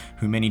O'Hara,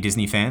 who many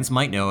Disney fans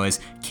might know as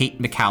Kate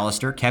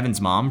McAllister,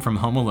 Kevin's mom from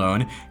Home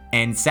Alone,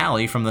 and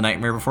Sally from The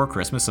Nightmare Before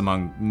Christmas,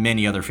 among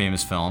many other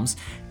famous films,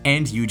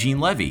 and Eugene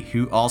Levy,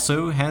 who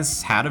also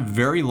has had a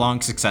very long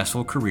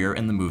successful career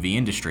in the movie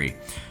industry.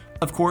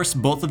 Of course,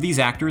 both of these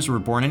actors were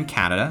born in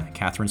Canada.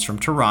 Catherine's from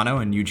Toronto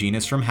and Eugene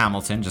is from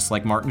Hamilton, just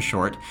like Martin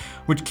Short,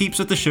 which keeps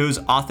with the show's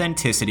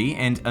authenticity,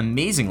 and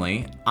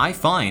amazingly, I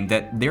find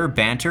that their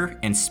banter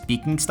and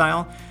speaking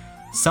style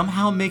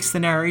somehow makes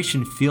the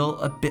narration feel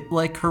a bit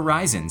like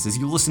Horizon's. As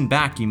you listen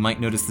back, you might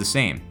notice the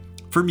same.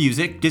 For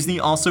music, Disney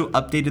also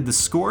updated the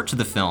score to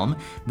the film,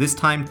 this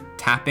time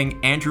tapping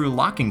Andrew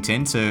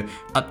Lockington to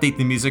update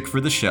the music for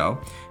the show.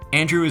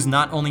 Andrew is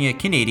not only a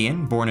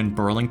Canadian, born in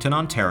Burlington,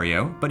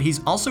 Ontario, but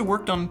he's also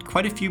worked on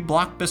quite a few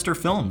blockbuster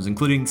films,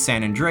 including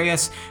San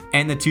Andreas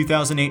and the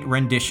 2008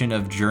 rendition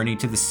of Journey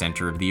to the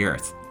Center of the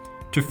Earth.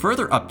 To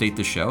further update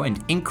the show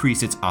and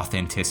increase its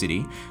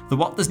authenticity, the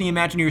Walt Disney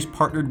Imagineers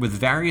partnered with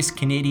various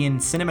Canadian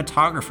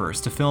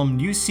cinematographers to film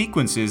new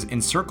sequences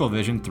in Circle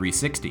Vision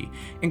 360,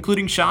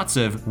 including shots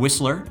of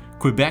Whistler,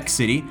 Quebec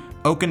City,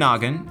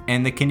 Okanagan,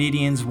 and the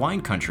Canadians' wine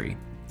country.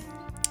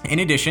 In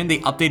addition, they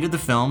updated the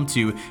film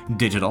to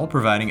digital,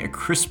 providing a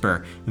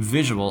crisper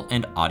visual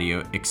and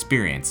audio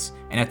experience.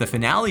 And at the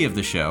finale of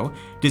the show,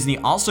 Disney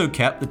also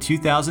kept the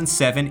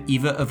 2007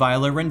 Eva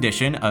Avila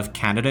rendition of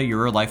Canada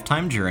Your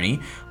Lifetime Journey,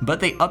 but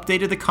they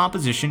updated the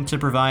composition to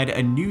provide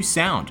a new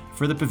sound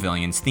for the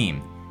pavilion's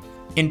theme.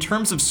 In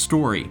terms of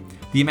story,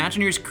 the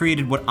Imagineers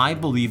created what I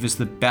believe is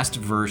the best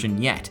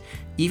version yet,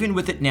 even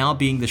with it now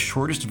being the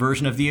shortest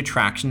version of the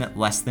attraction at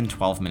less than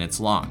 12 minutes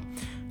long.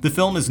 The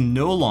film is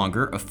no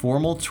longer a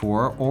formal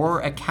tour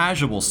or a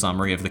casual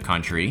summary of the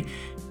country.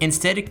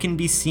 Instead, it can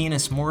be seen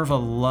as more of a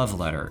love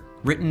letter,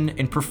 written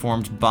and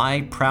performed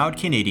by proud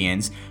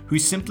Canadians who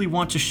simply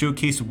want to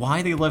showcase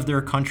why they love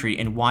their country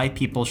and why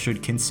people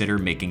should consider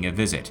making a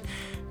visit.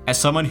 As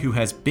someone who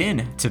has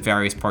been to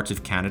various parts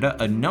of Canada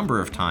a number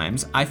of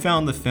times, I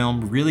found the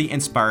film really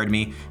inspired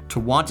me to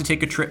want to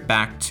take a trip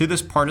back to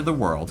this part of the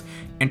world,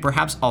 and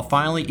perhaps I'll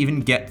finally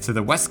even get to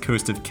the west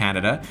coast of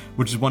Canada,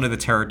 which is one of the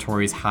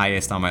territories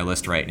highest on my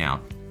list right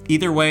now.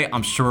 Either way,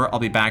 I'm sure I'll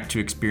be back to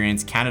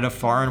experience Canada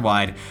Far and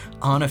Wide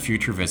on a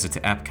future visit to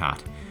Epcot.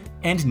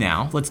 And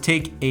now, let's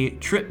take a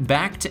trip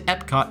back to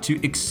Epcot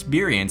to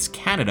experience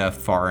Canada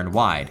Far and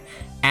Wide.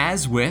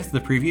 As with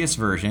the previous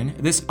version,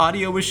 this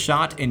audio was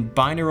shot in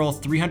binaural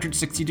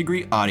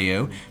 360-degree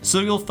audio, so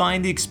you'll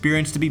find the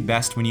experience to be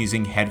best when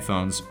using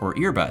headphones or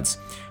earbuds.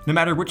 No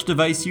matter which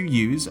device you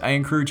use, I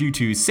encourage you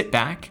to sit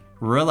back,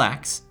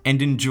 relax, and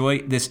enjoy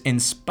this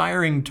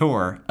inspiring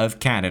tour of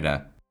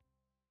Canada.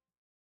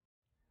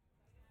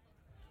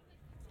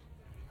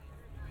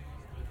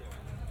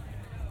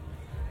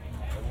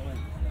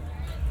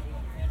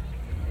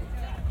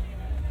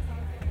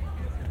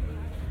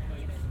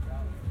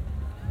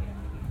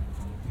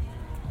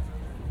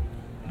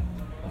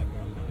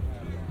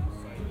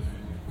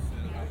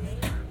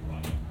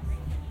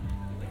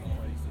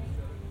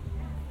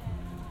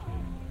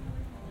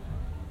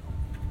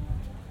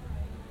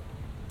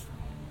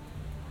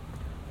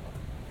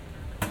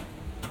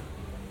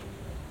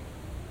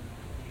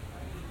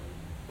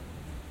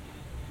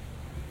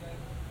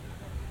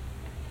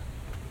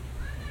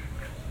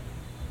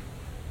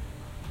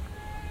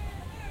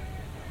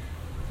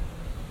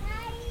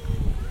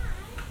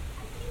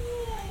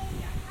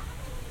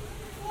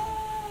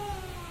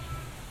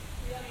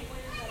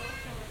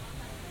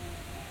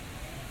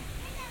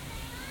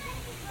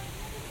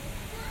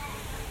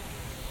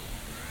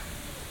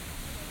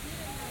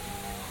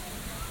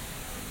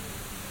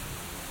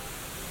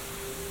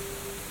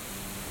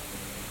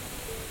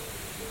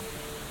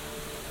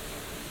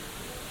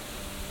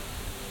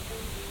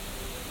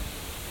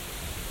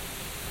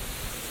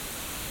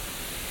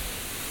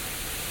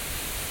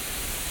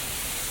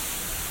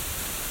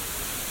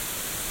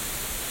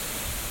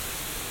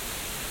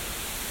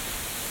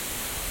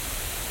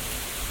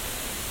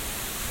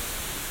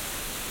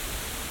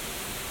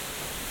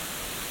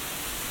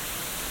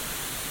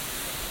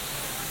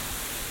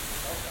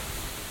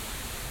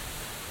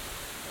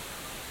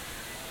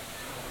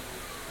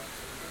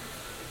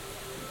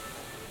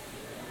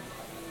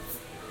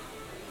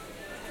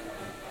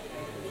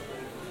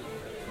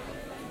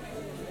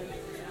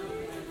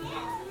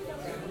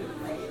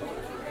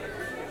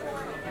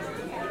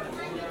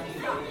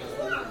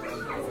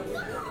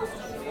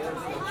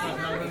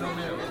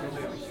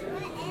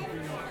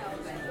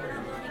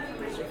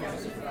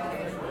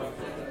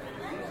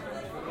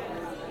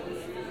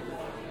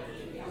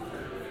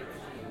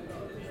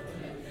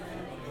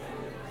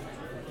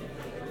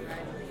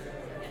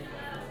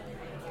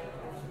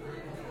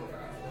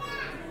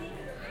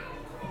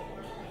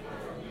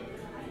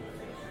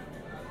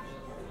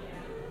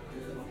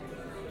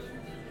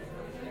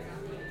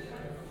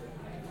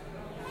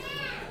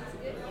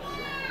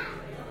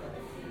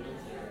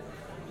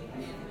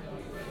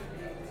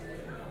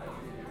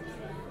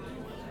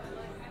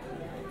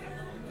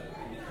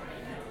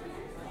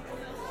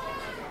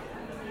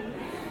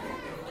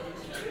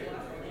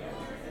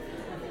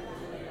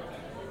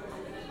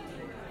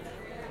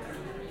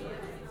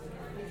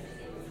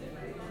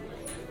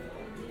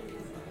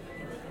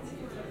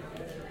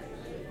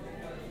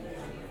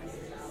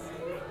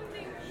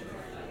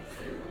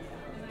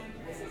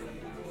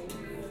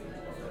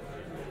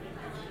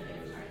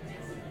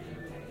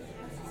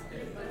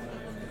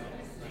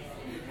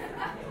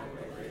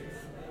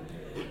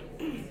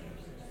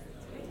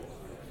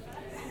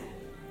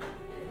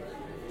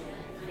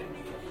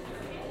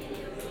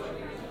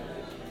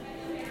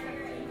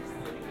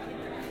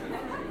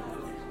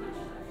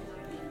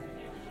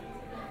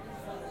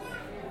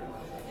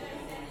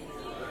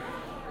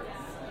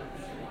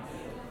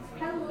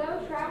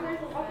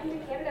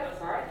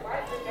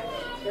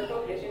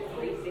 Circle Vision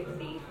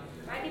 360.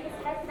 My name is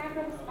Tess and I'm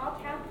from small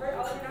town Port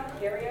Alderman,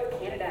 Ontario,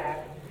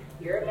 Canada.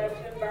 You're about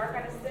to embark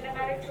on a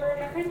cinematic tour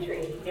of our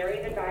country,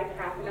 narrated by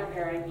Catherine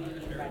O'Hara and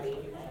Eugene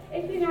Bundy.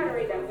 If you've not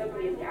already done so,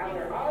 please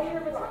gather all your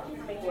belongings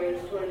and make way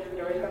towards the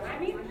doors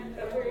behind me.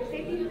 But for your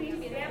safety,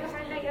 please stand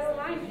behind that yellow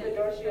line so the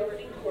door should be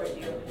opening towards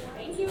you.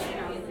 Thank you,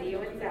 and I'll see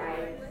you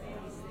inside.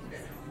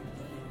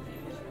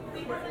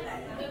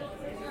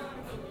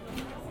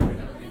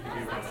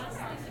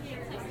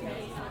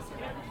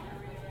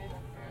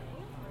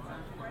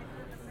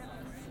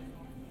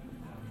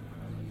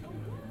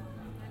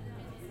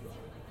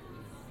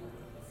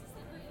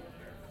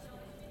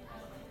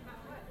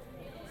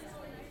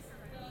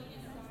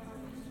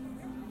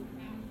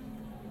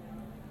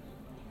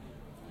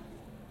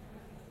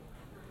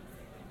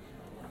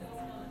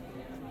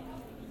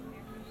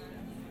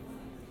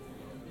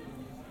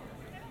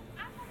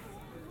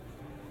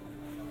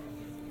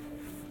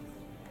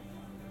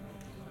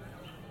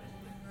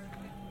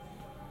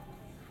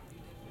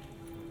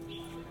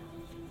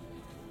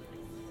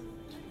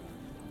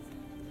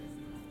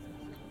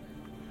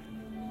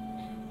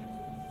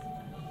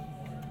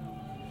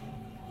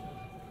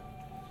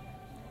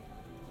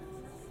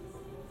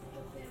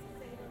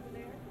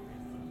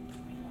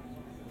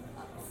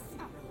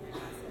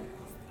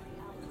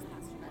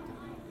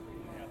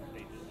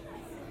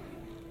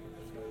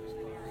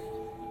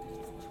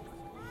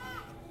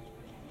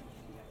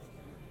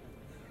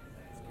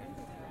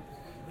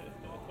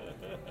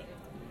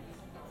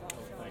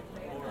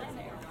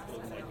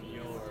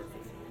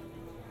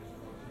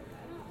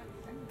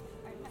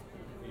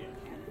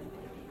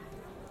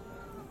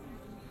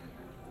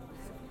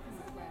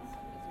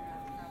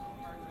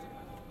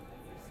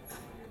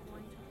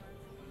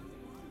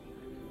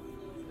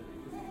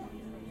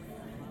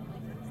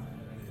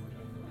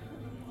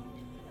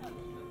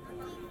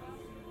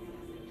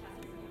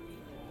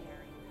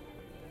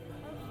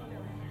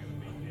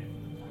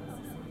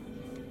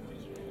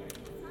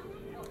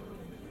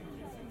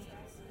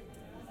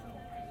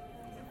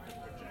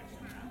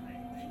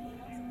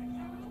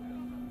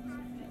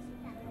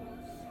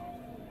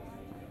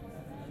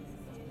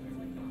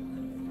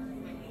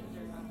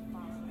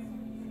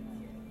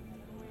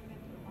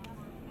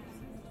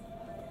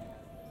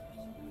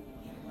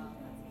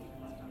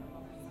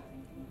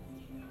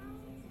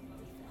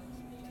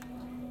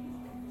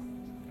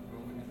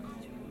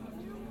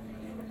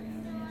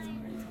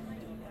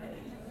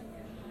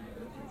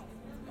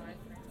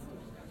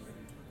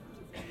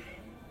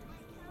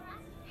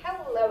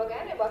 Hello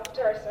again and welcome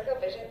to our Circle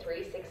Vision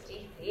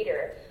 360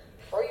 Theater.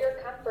 For your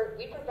comfort,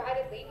 we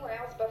provided lean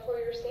rails, but for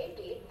your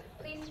safety,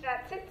 please do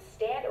not sit,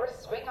 stand, or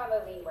swing on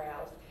the lean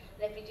rails.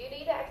 And if you do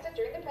need to exit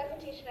during the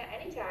presentation at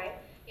any time,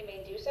 you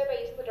may do so by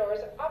using the doors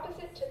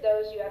opposite to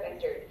those you have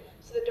entered.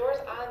 So the doors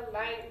on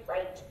my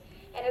right.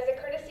 And as a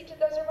courtesy to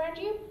those around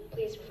you,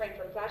 please refrain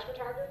from flash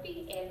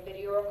photography and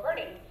video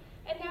recording.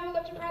 And now I'd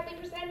love to proudly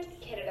present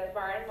Canada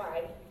Far and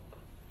Wide.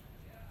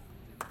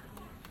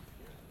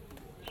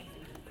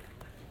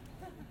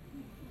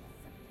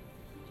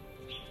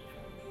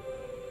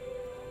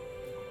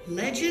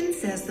 Legend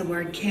says the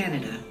word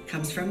Canada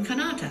comes from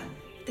Kanata,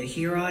 the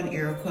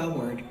Huron-Iroquois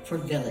word for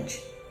village.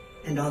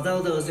 And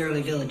although those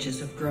early villages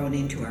have grown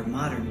into our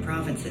modern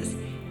provinces,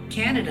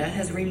 Canada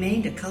has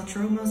remained a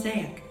cultural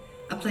mosaic,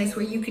 a place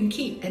where you can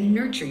keep and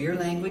nurture your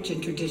language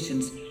and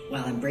traditions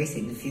while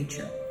embracing the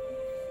future.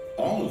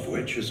 All of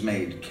which has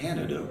made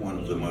Canada one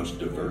of the most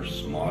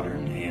diverse,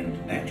 modern,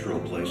 and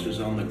natural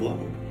places on the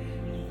globe.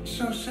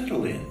 So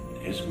settle in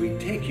as we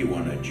take you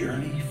on a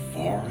journey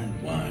far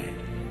and wide,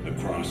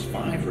 across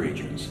 5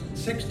 regions,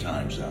 6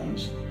 time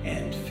zones,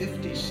 and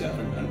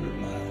 5,700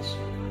 miles.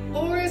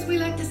 Or as we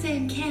like to say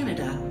in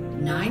Canada,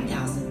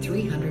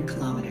 9,300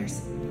 kilometers,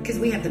 because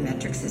we have the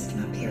metric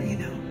system up here, you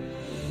know.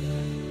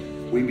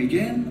 We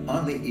begin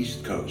on the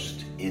East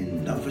Coast,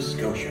 in Nova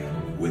Scotia,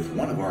 with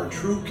one of our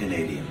true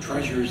Canadian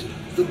treasures,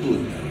 the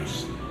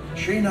Bluenose.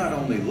 She not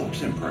only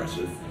looks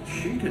impressive,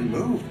 she can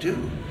move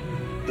too.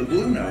 The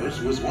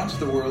Bluenose was once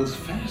the world's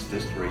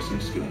fastest racing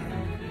schooner.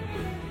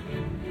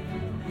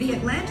 The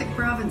Atlantic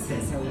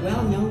provinces are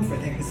well known for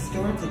their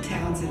historical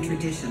towns and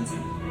traditions,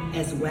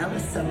 as well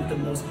as some of the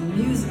most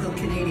musical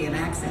Canadian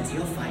accents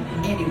you'll find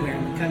anywhere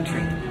in the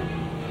country.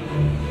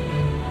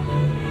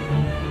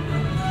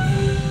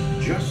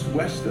 Just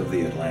west of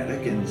the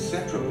Atlantic in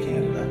central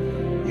Canada,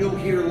 you'll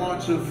hear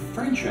lots of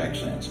French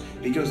accents,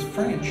 because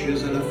French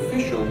is an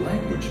official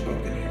language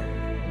spoken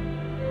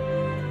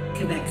here.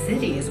 Quebec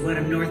City is one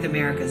of North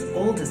America's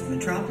oldest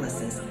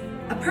metropolises,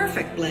 a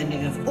perfect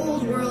blending of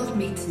old world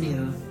meets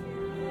new.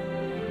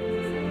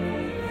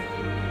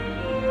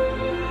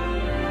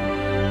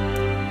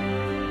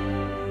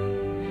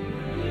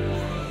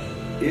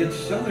 Its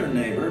southern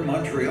neighbor,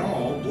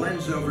 Montreal,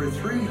 blends over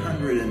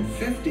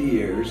 350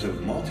 years of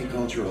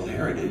multicultural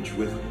heritage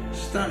with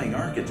stunning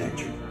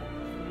architecture.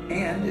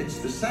 And it's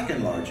the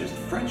second largest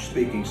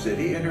French-speaking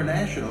city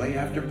internationally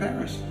after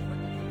Paris.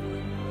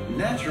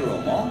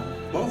 Naturellement,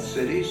 both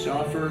cities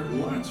offer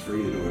lots for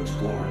you to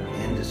explore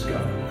and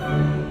discover.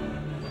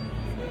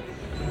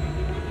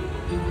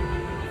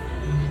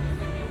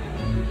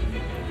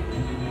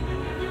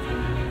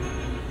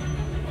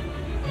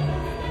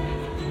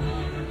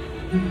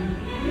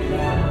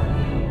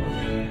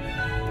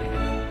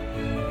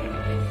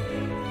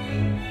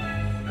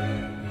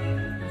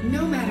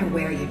 matter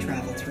where you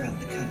travel throughout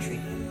the country,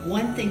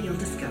 one thing you'll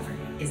discover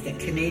is that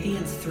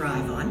Canadians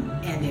thrive on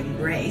and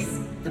embrace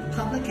the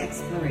public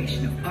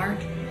exploration of art,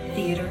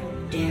 theater,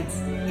 dance,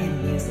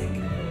 and music.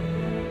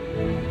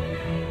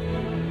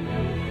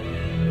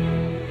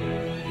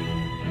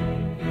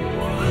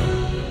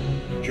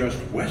 Just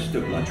west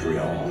of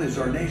Montreal is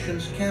our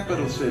nation's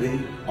capital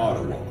city,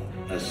 Ottawa,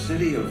 a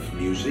city of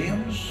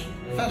museums,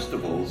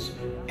 festivals,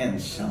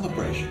 and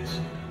celebrations.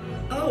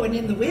 Oh, and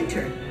in the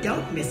winter,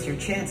 don't miss your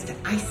chance to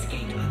ice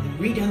skate on the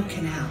Rideau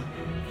Canal.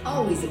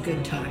 Always a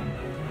good time.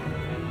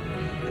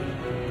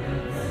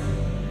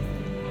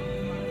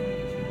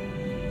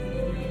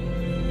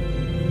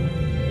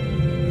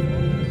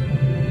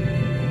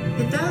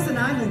 The Thousand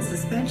Islands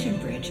Suspension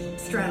Bridge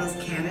straddles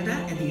Canada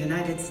and the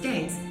United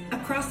States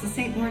across the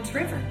St. Lawrence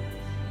River.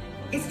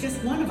 It's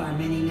just one of our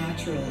many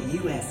natural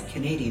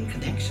U.S.-Canadian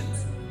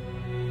connections.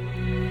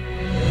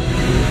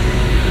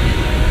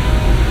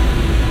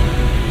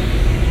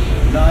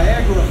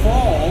 Niagara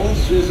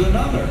Falls is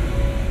another.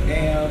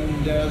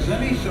 And as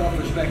any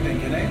self-respecting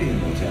Canadian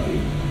will tell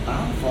you,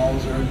 our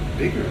falls are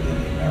bigger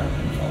than the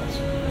American falls.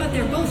 But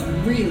they're both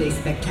really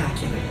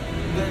spectacular.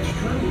 That's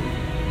true.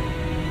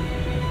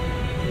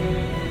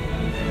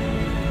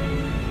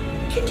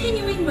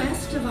 Continuing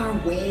west of our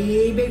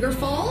way bigger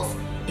falls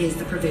is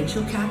the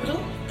provincial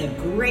capital, the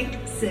great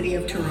city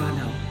of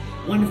Toronto,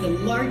 one of the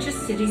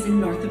largest cities in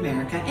North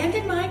America, and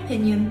in my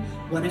opinion,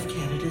 one of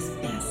Canada's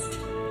best.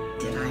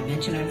 Did I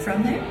mention I'm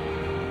from there?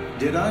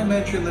 Did I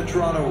mention the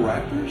Toronto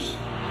Raptors?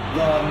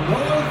 The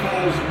North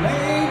has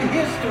made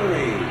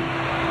history!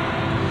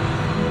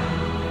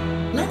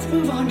 Let's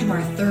move on to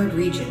our third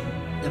region,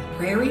 the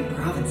Prairie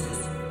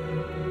Provinces.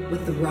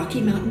 With the Rocky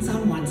Mountains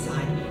on one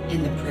side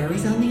and the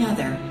prairies on the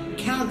other,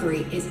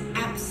 Calgary is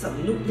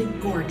absolutely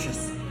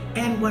gorgeous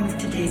and one of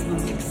today's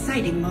most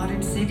exciting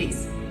modern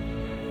cities.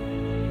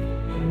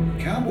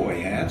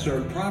 Cowboy hats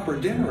are proper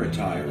dinner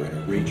attire in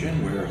a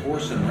region where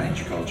horse and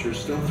ranch culture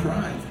still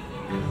thrive.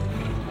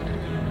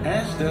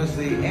 As does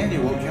the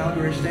annual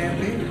Calgary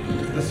Stampede,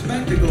 a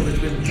spectacle that's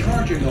been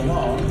charging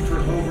along for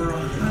over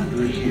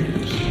 100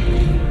 years.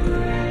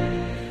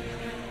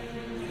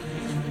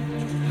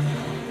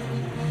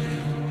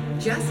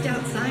 Just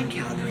outside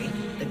Calgary,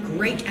 the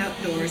great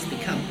outdoors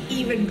become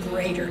even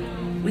greater,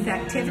 with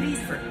activities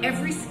for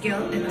every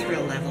skill and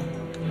thrill level.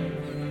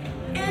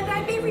 And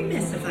I'd be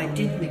remiss if I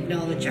didn't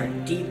acknowledge our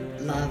deep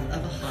love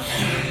of a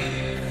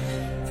hobby.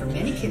 For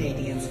many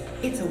Canadians,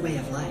 it's a way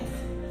of life.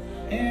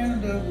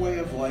 And a way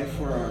of life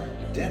for our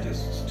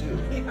dentists, too.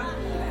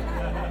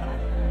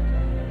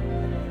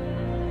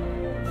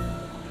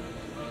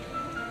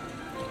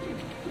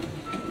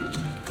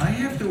 I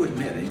have to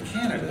admit, in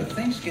Canada,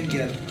 things can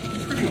get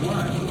pretty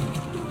wild.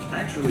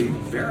 Actually,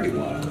 very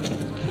wild.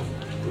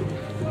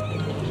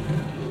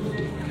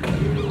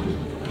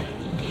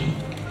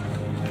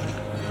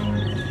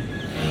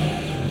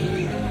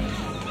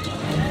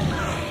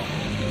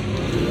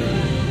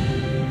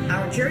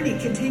 Our journey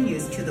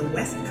continues to the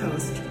West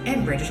Coast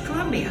and British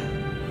Columbia.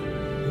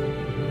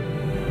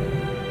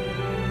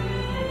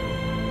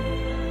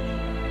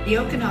 The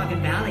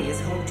Okanagan Valley is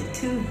home to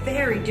two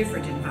very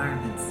different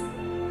environments.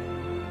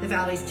 The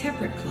valley's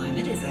temperate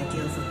climate is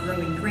ideal for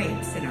growing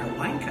grapes in our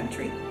wine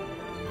country.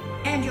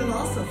 And you'll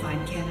also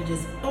find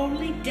Canada's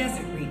only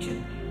desert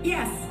region.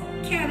 Yes,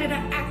 Canada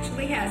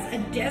actually has a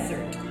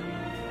desert.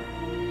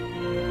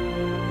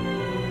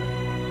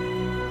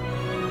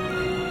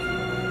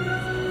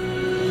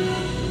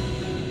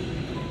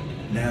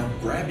 Now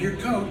grab your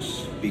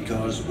coats,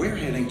 because we're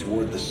heading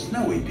toward the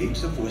snowy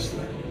peaks of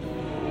Whistler.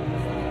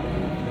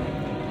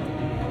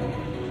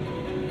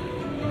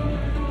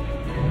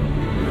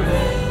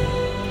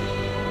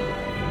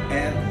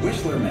 At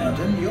Whistler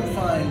Mountain, you'll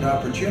find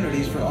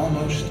opportunities for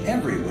almost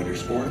every winter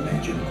sport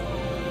imaginable.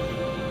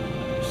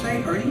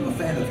 Say, are you a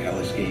fan of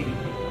heli-skiing?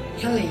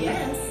 Hell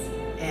yes,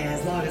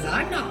 as long as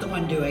I'm not the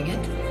one doing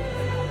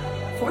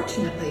it.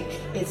 Fortunately,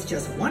 it's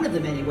just one of the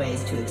many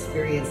ways to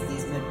experience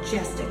these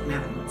majestic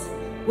mountains,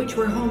 which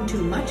were home to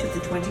much of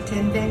the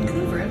 2010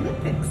 Vancouver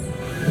Olympics.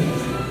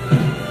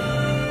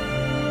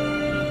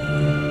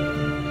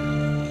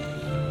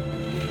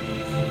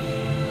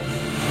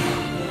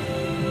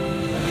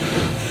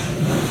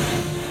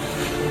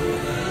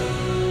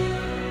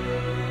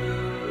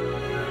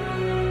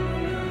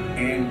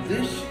 And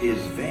this is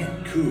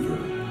Vancouver,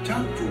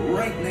 tucked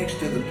right next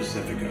to the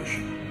Pacific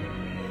Ocean.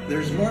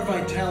 There's more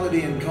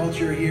vitality and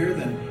culture here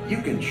than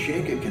you can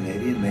shake a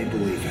Canadian maple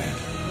leaf at.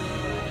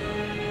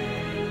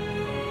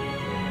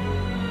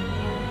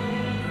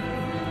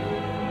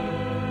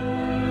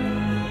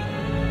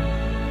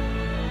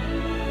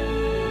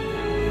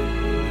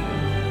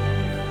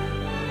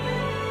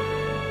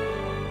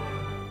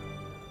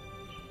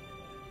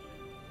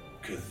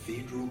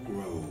 Cathedral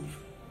Grove,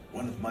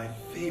 one of my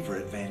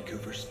favorite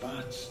Vancouver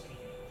spots.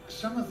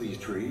 Some of these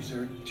trees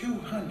are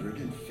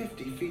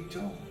 250 feet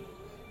tall.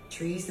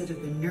 Trees that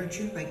have been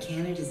nurtured by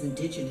Canada's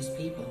Indigenous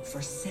people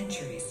for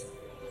centuries.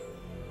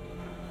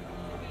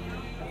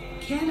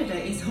 Canada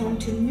is home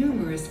to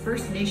numerous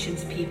First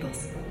Nations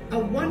peoples, a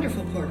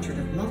wonderful portrait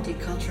of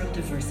multicultural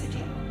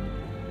diversity.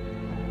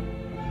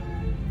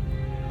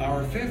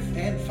 Our fifth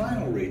and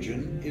final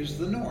region is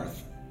the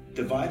North,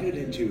 divided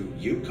into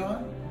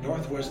Yukon,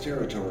 Northwest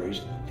Territories,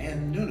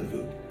 and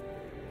Nunavut.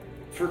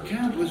 For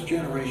countless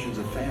generations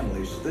of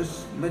families,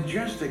 this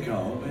majestic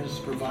home has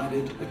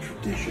provided a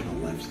traditional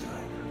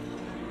lifestyle.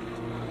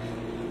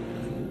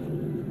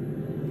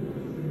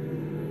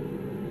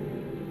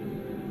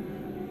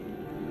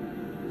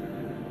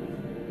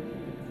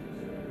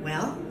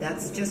 Well,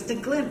 that's just a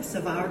glimpse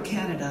of our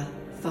Canada,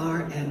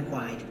 far and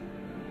wide.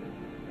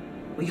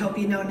 We hope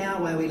you know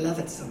now why we love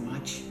it so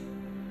much.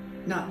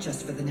 Not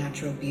just for the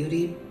natural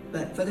beauty,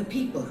 but for the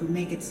people who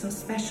make it so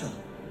special.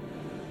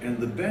 And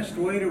the best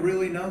way to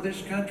really know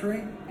this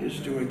country is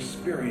to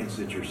experience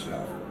it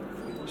yourself.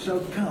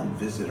 So come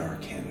visit our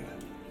Canada.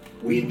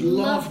 We'd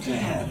love to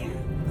have you.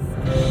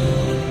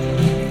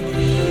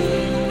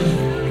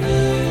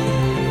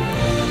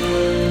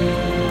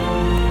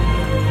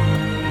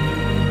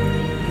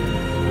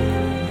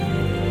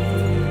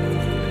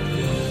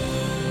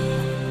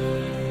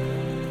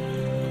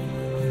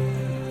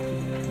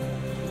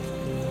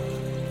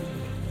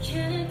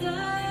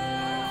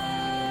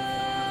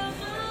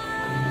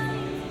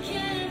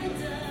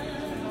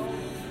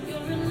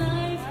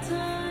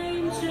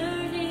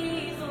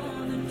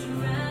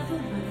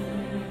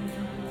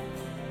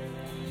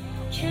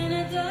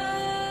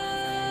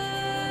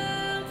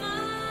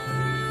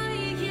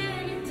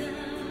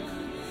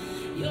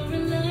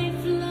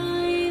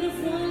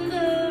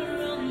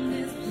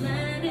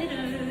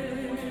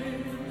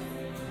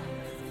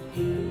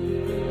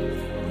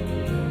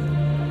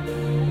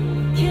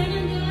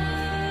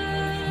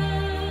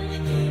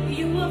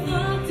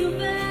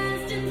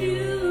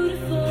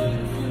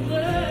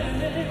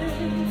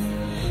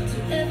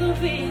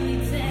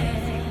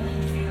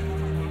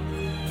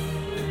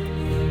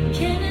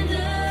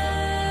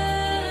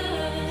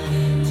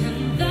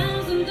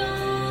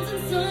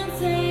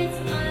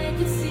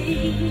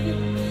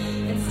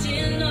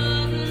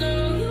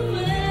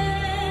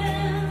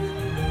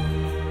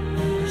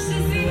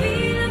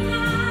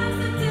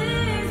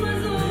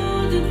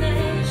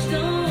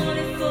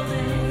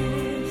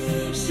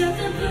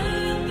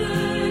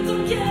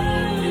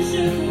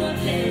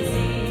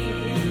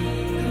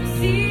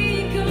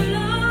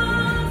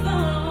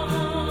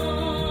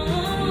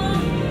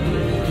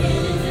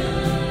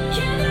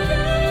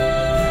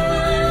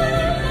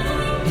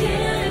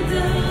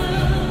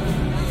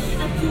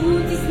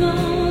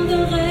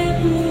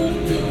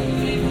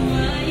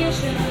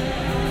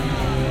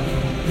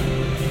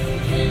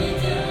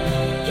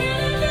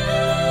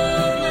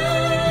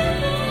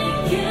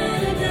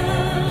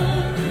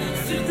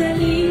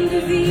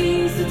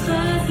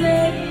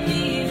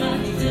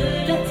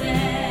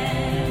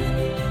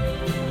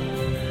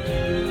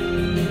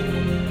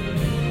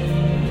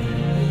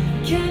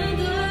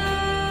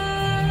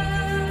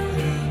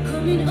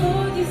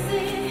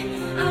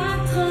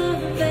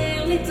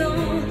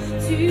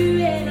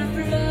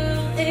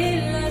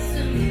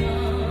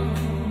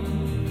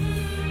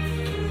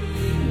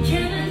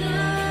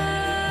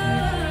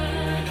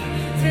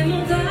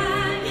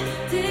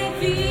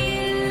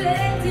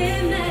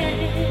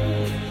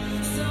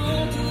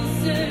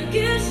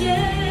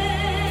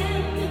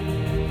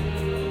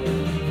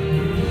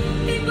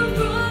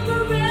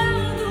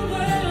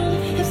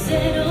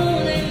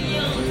 Settled in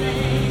your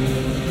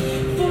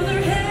land for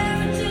their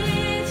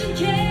heritage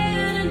and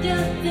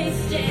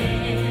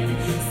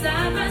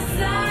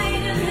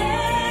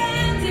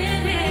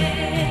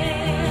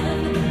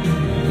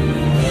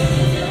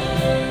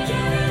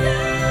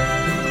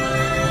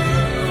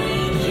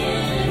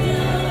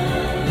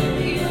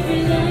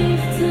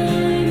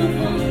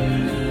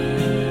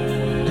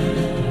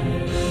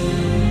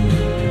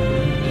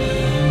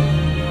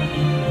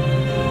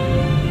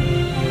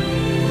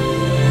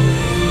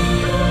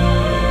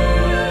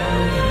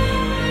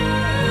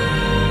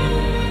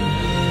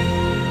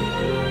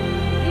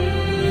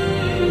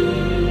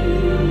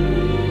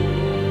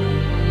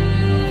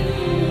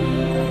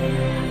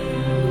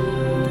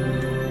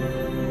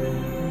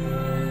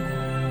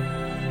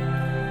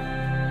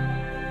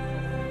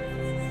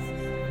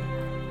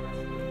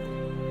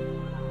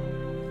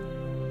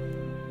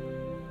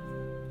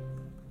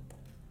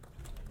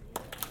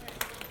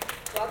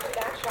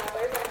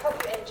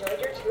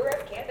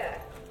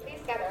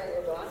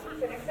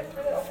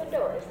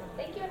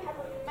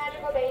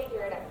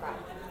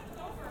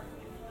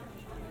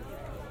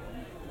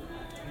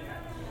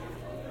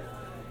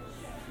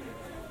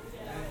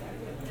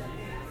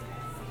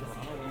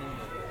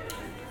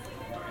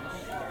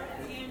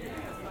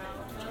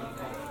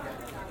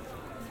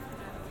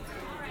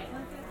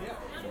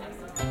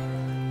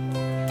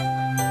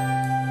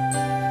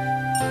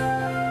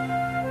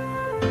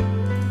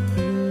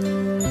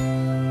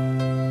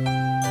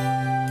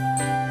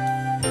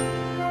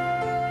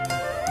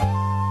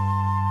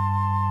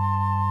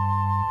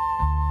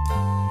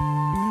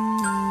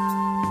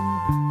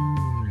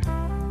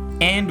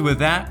And with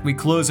that, we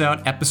close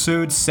out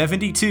episode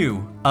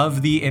 72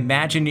 of the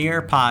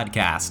Imagineer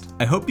podcast.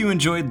 I hope you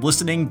enjoyed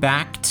listening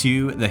back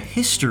to the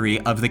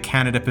history of the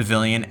Canada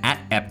Pavilion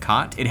at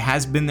Epcot. It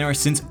has been there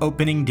since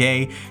opening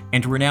day,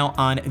 and we're now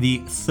on the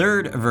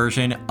third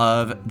version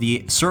of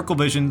the Circle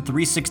Vision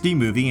 360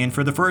 movie, and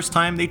for the first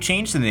time, they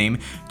changed the name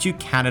to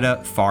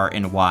Canada Far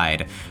and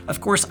Wide.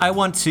 Of course, I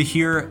want to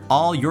hear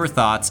all your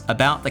thoughts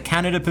about the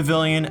Canada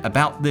Pavilion,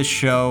 about this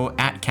show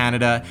at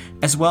Canada,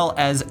 as well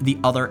as the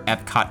other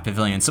Epcot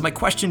pavilions. So my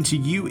question to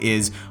you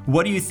is,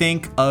 what do you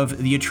think of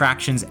the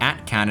attractions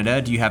at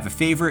Canada? Do you have a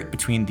favorite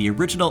between the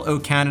original O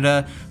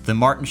Canada, the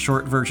Martin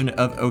Short version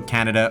of O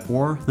Canada,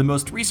 or the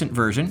most recent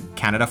version,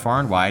 Canada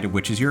Far and Wide?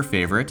 Which is your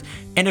favorite?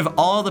 And of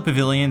all the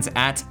pavilions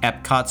at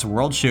Epcot's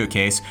World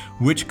Showcase,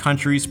 which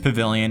country's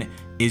pavilion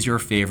is your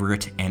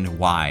favorite and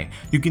why?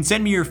 You can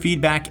send me your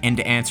feedback and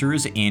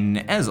answers in,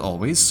 as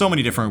always, so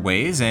many different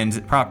ways,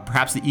 and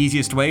perhaps the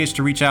easiest way is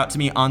to reach out to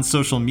me on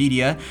social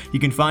media. You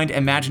can find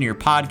Imagineer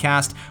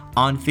Podcast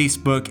on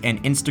Facebook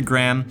and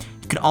Instagram.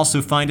 You can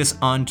also find us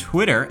on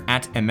Twitter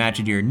at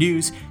Imagineer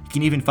News. You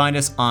can even find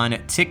us on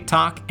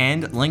TikTok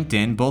and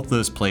LinkedIn, both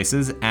those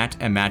places at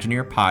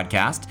Imagineer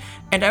Podcast.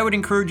 And I would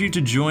encourage you to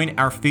join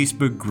our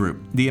Facebook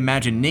group, the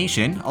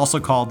Imagination, also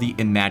called the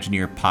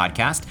Imagineer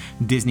Podcast,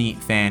 Disney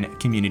fan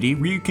community,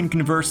 where you can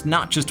converse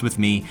not just with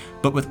me,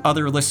 but with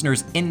other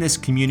listeners in this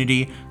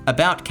community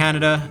about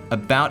Canada,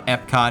 about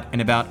Epcot,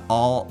 and about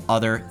all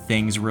other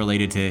things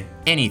related to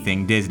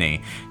anything Disney.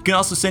 You can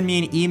also send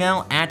me an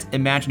email at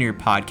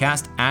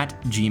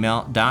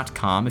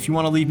imagineerpodcast@gmail.com if you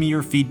want to leave me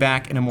your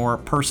feedback in a more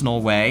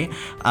personal way.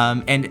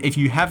 And if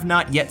you have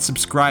not yet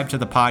subscribed to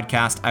the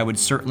podcast, I would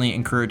certainly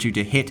encourage you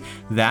to hit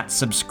that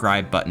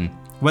subscribe button.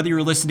 Whether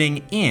you're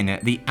listening in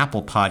the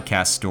Apple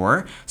Podcast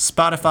Store,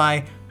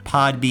 Spotify,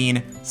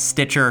 Podbean,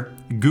 Stitcher,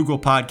 Google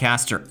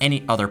Podcasts, or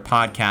any other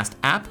podcast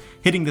app,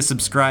 hitting the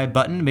subscribe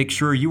button makes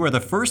sure you are the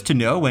first to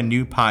know when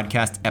new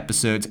podcast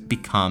episodes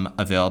become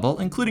available,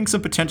 including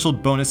some potential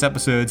bonus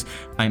episodes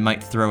I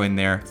might throw in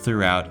there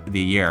throughout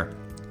the year.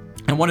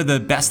 And one of the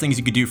best things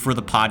you could do for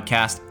the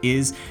podcast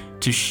is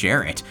to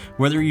share it.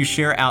 Whether you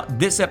share out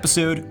this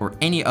episode or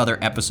any other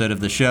episode of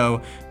the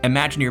show,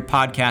 Imagineer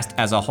Podcast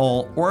as a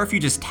whole, or if you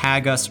just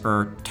tag us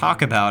or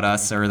talk about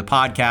us or the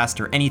podcast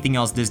or anything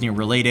else Disney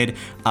related,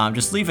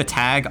 just leave a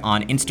tag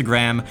on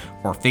Instagram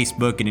or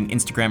Facebook in an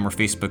Instagram or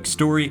Facebook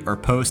story or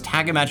post.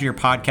 Tag Imagineer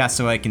Podcast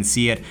so I can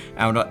see it.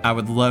 I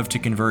would love to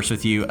converse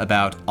with you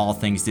about all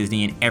things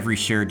Disney, and every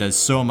share does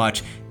so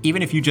much.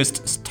 Even if you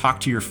just talk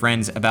to your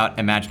friends about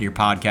Imagineer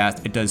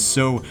Podcast, it does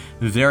so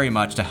very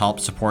much to help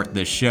support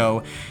this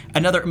show.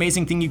 Another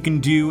amazing thing you can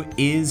do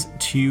is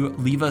to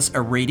leave us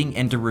a rating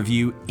and a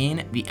review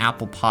in the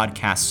Apple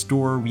Podcast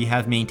Store. We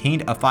have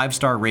maintained a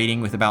 5-star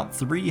rating with about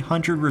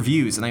 300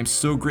 reviews, and I'm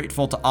so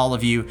grateful to all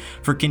of you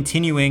for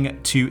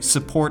continuing to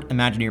support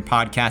Imagineer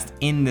Podcast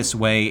in this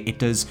way. It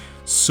does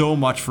so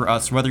much for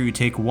us, whether you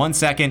take 1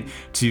 second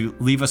to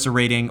leave us a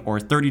rating or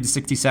 30 to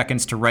 60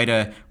 seconds to write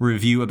a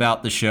review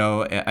about the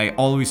show. I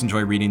always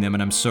enjoy reading them,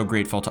 and I'm so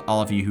grateful to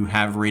all of you who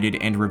have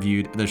rated and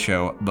reviewed the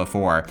show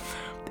before.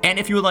 And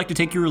if you would like to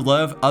take your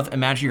love of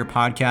Imagineer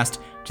Podcast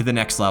to the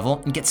next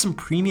level and get some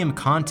premium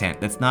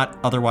content that's not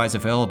otherwise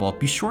available,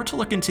 be sure to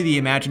look into the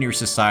Imagineer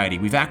Society.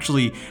 We've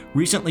actually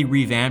recently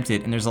revamped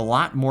it, and there's a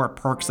lot more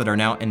perks that are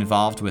now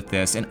involved with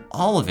this, and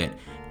all of it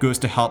goes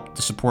to help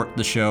to support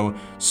the show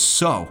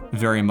so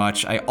very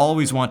much. I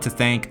always want to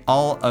thank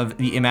all of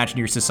the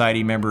Imagineer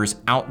Society members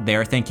out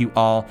there. Thank you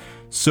all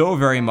so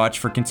very much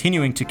for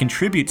continuing to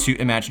contribute to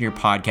Imagineer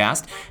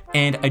Podcast.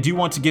 And I do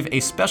want to give a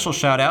special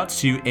shout out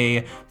to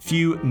a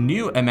few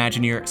new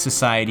Imagineer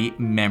Society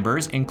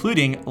members,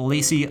 including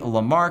Lacey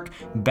Lamarck,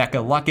 Becca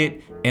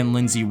Luckett, and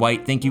Lindsay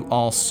White. Thank you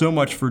all so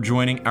much for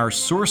joining our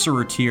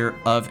Sorcerer tier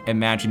of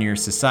Imagineer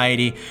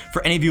Society.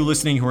 For any of you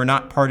listening who are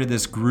not part of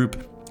this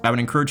group, I would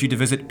encourage you to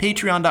visit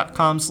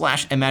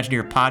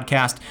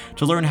patreon.com/ImagineerPodcast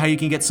to learn how you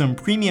can get some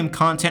premium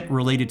content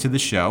related to the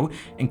show,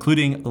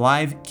 including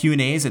live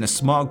Q&As in a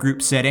small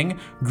group setting,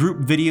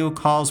 group video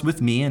calls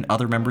with me and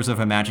other members of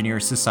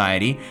Imagineer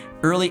Society,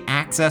 early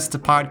access to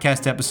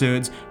podcast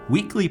episodes,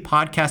 weekly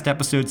podcast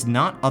episodes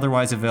not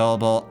otherwise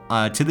available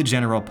to the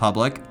general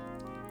public,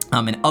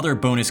 and other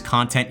bonus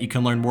content. You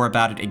can learn more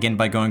about it again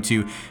by going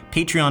to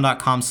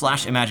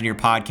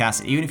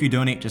patreon.com/ImagineerPodcast. Even if you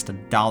donate just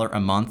 $1 a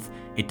month,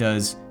 it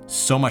does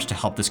so much to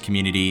help this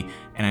community,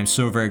 and I'm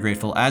so very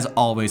grateful, as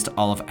always, to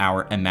all of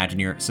our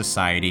Imagineer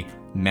Society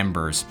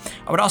members.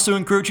 I would also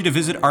encourage you to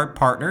visit our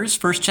partners.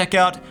 First, check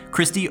out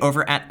Christy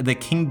over at The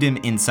Kingdom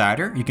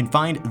Insider. You can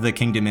find The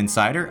Kingdom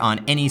Insider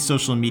on any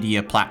social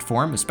media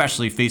platform,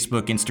 especially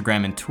Facebook,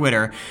 Instagram, and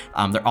Twitter.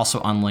 They're also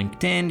on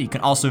LinkedIn. You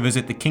can also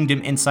visit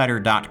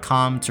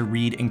thekingdominsider.com to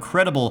read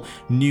incredible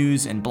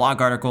news and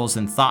blog articles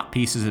and thought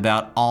pieces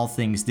about all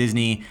things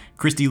Disney.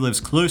 Christy lives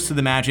close to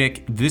the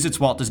magic, visits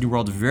Walt Disney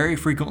World very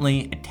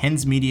frequently,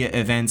 attends media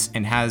events,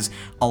 and has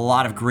a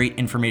lot of great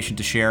information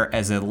to share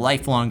as a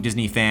lifelong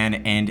Disney fan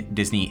and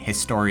Disney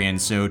historian.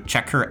 So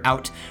check her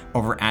out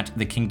over at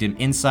The Kingdom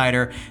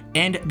Insider,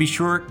 and be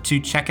sure to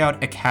check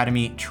out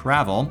Academy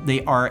Travel.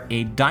 They are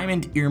a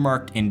diamond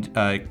earmarked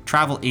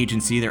travel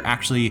agency. They're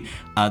actually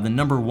the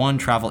 #1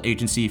 travel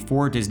agency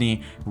for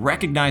Disney,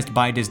 recognized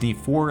by Disney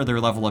for their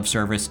level of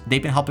service.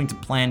 They've been helping to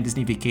plan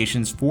Disney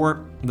vacations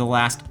for the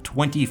last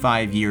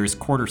 25 years,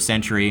 quarter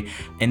century,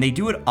 and they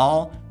do it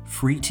all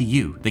free to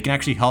you. They can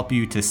actually help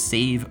you to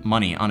save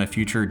money on a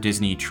future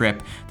Disney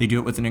trip. They do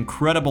it with an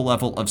incredible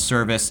level of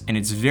service, and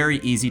it's very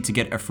easy to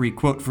get a free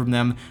quote from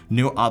them,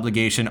 no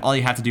obligation. All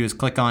you have to do is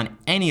click on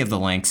any of the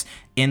links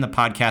in the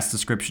podcast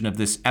description of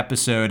this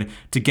episode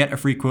to get a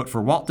free quote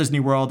for Walt Disney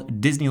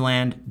World,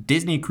 Disneyland,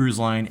 Disney Cruise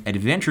Line,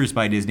 Adventures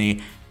by Disney,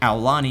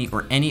 Aulani,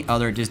 or any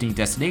other Disney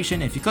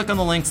destination. If you click on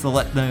the links, they'll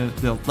let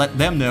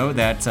them know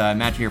that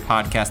Imagineer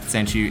Podcast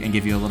sent you and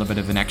give you a little bit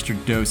of an extra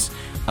dose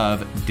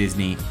of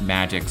Disney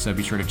magic. So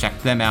be sure to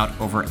check them out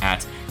over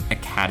at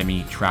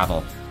Academy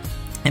Travel.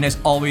 And as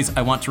always,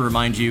 I want to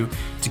remind you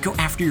to go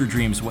after your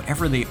dreams,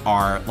 whatever they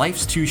are.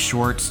 Life's too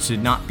short to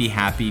not be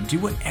happy. Do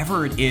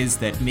whatever it is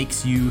that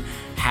makes you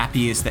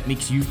happiest, that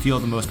makes you feel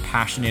the most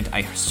passionate.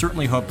 I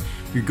certainly hope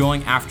you're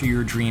going after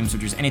your dreams. If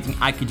there's anything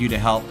I could do to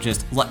help,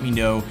 just let me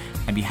know.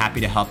 I'd be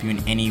happy to help you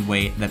in any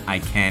way that I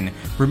can.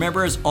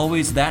 Remember, as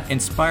always, that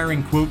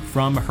inspiring quote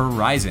from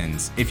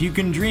Horizons: if you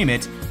can dream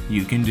it,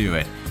 you can do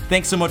it.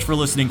 Thanks so much for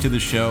listening to the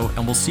show,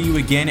 and we'll see you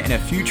again in a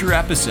future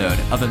episode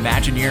of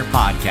Imagineer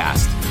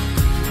Podcast.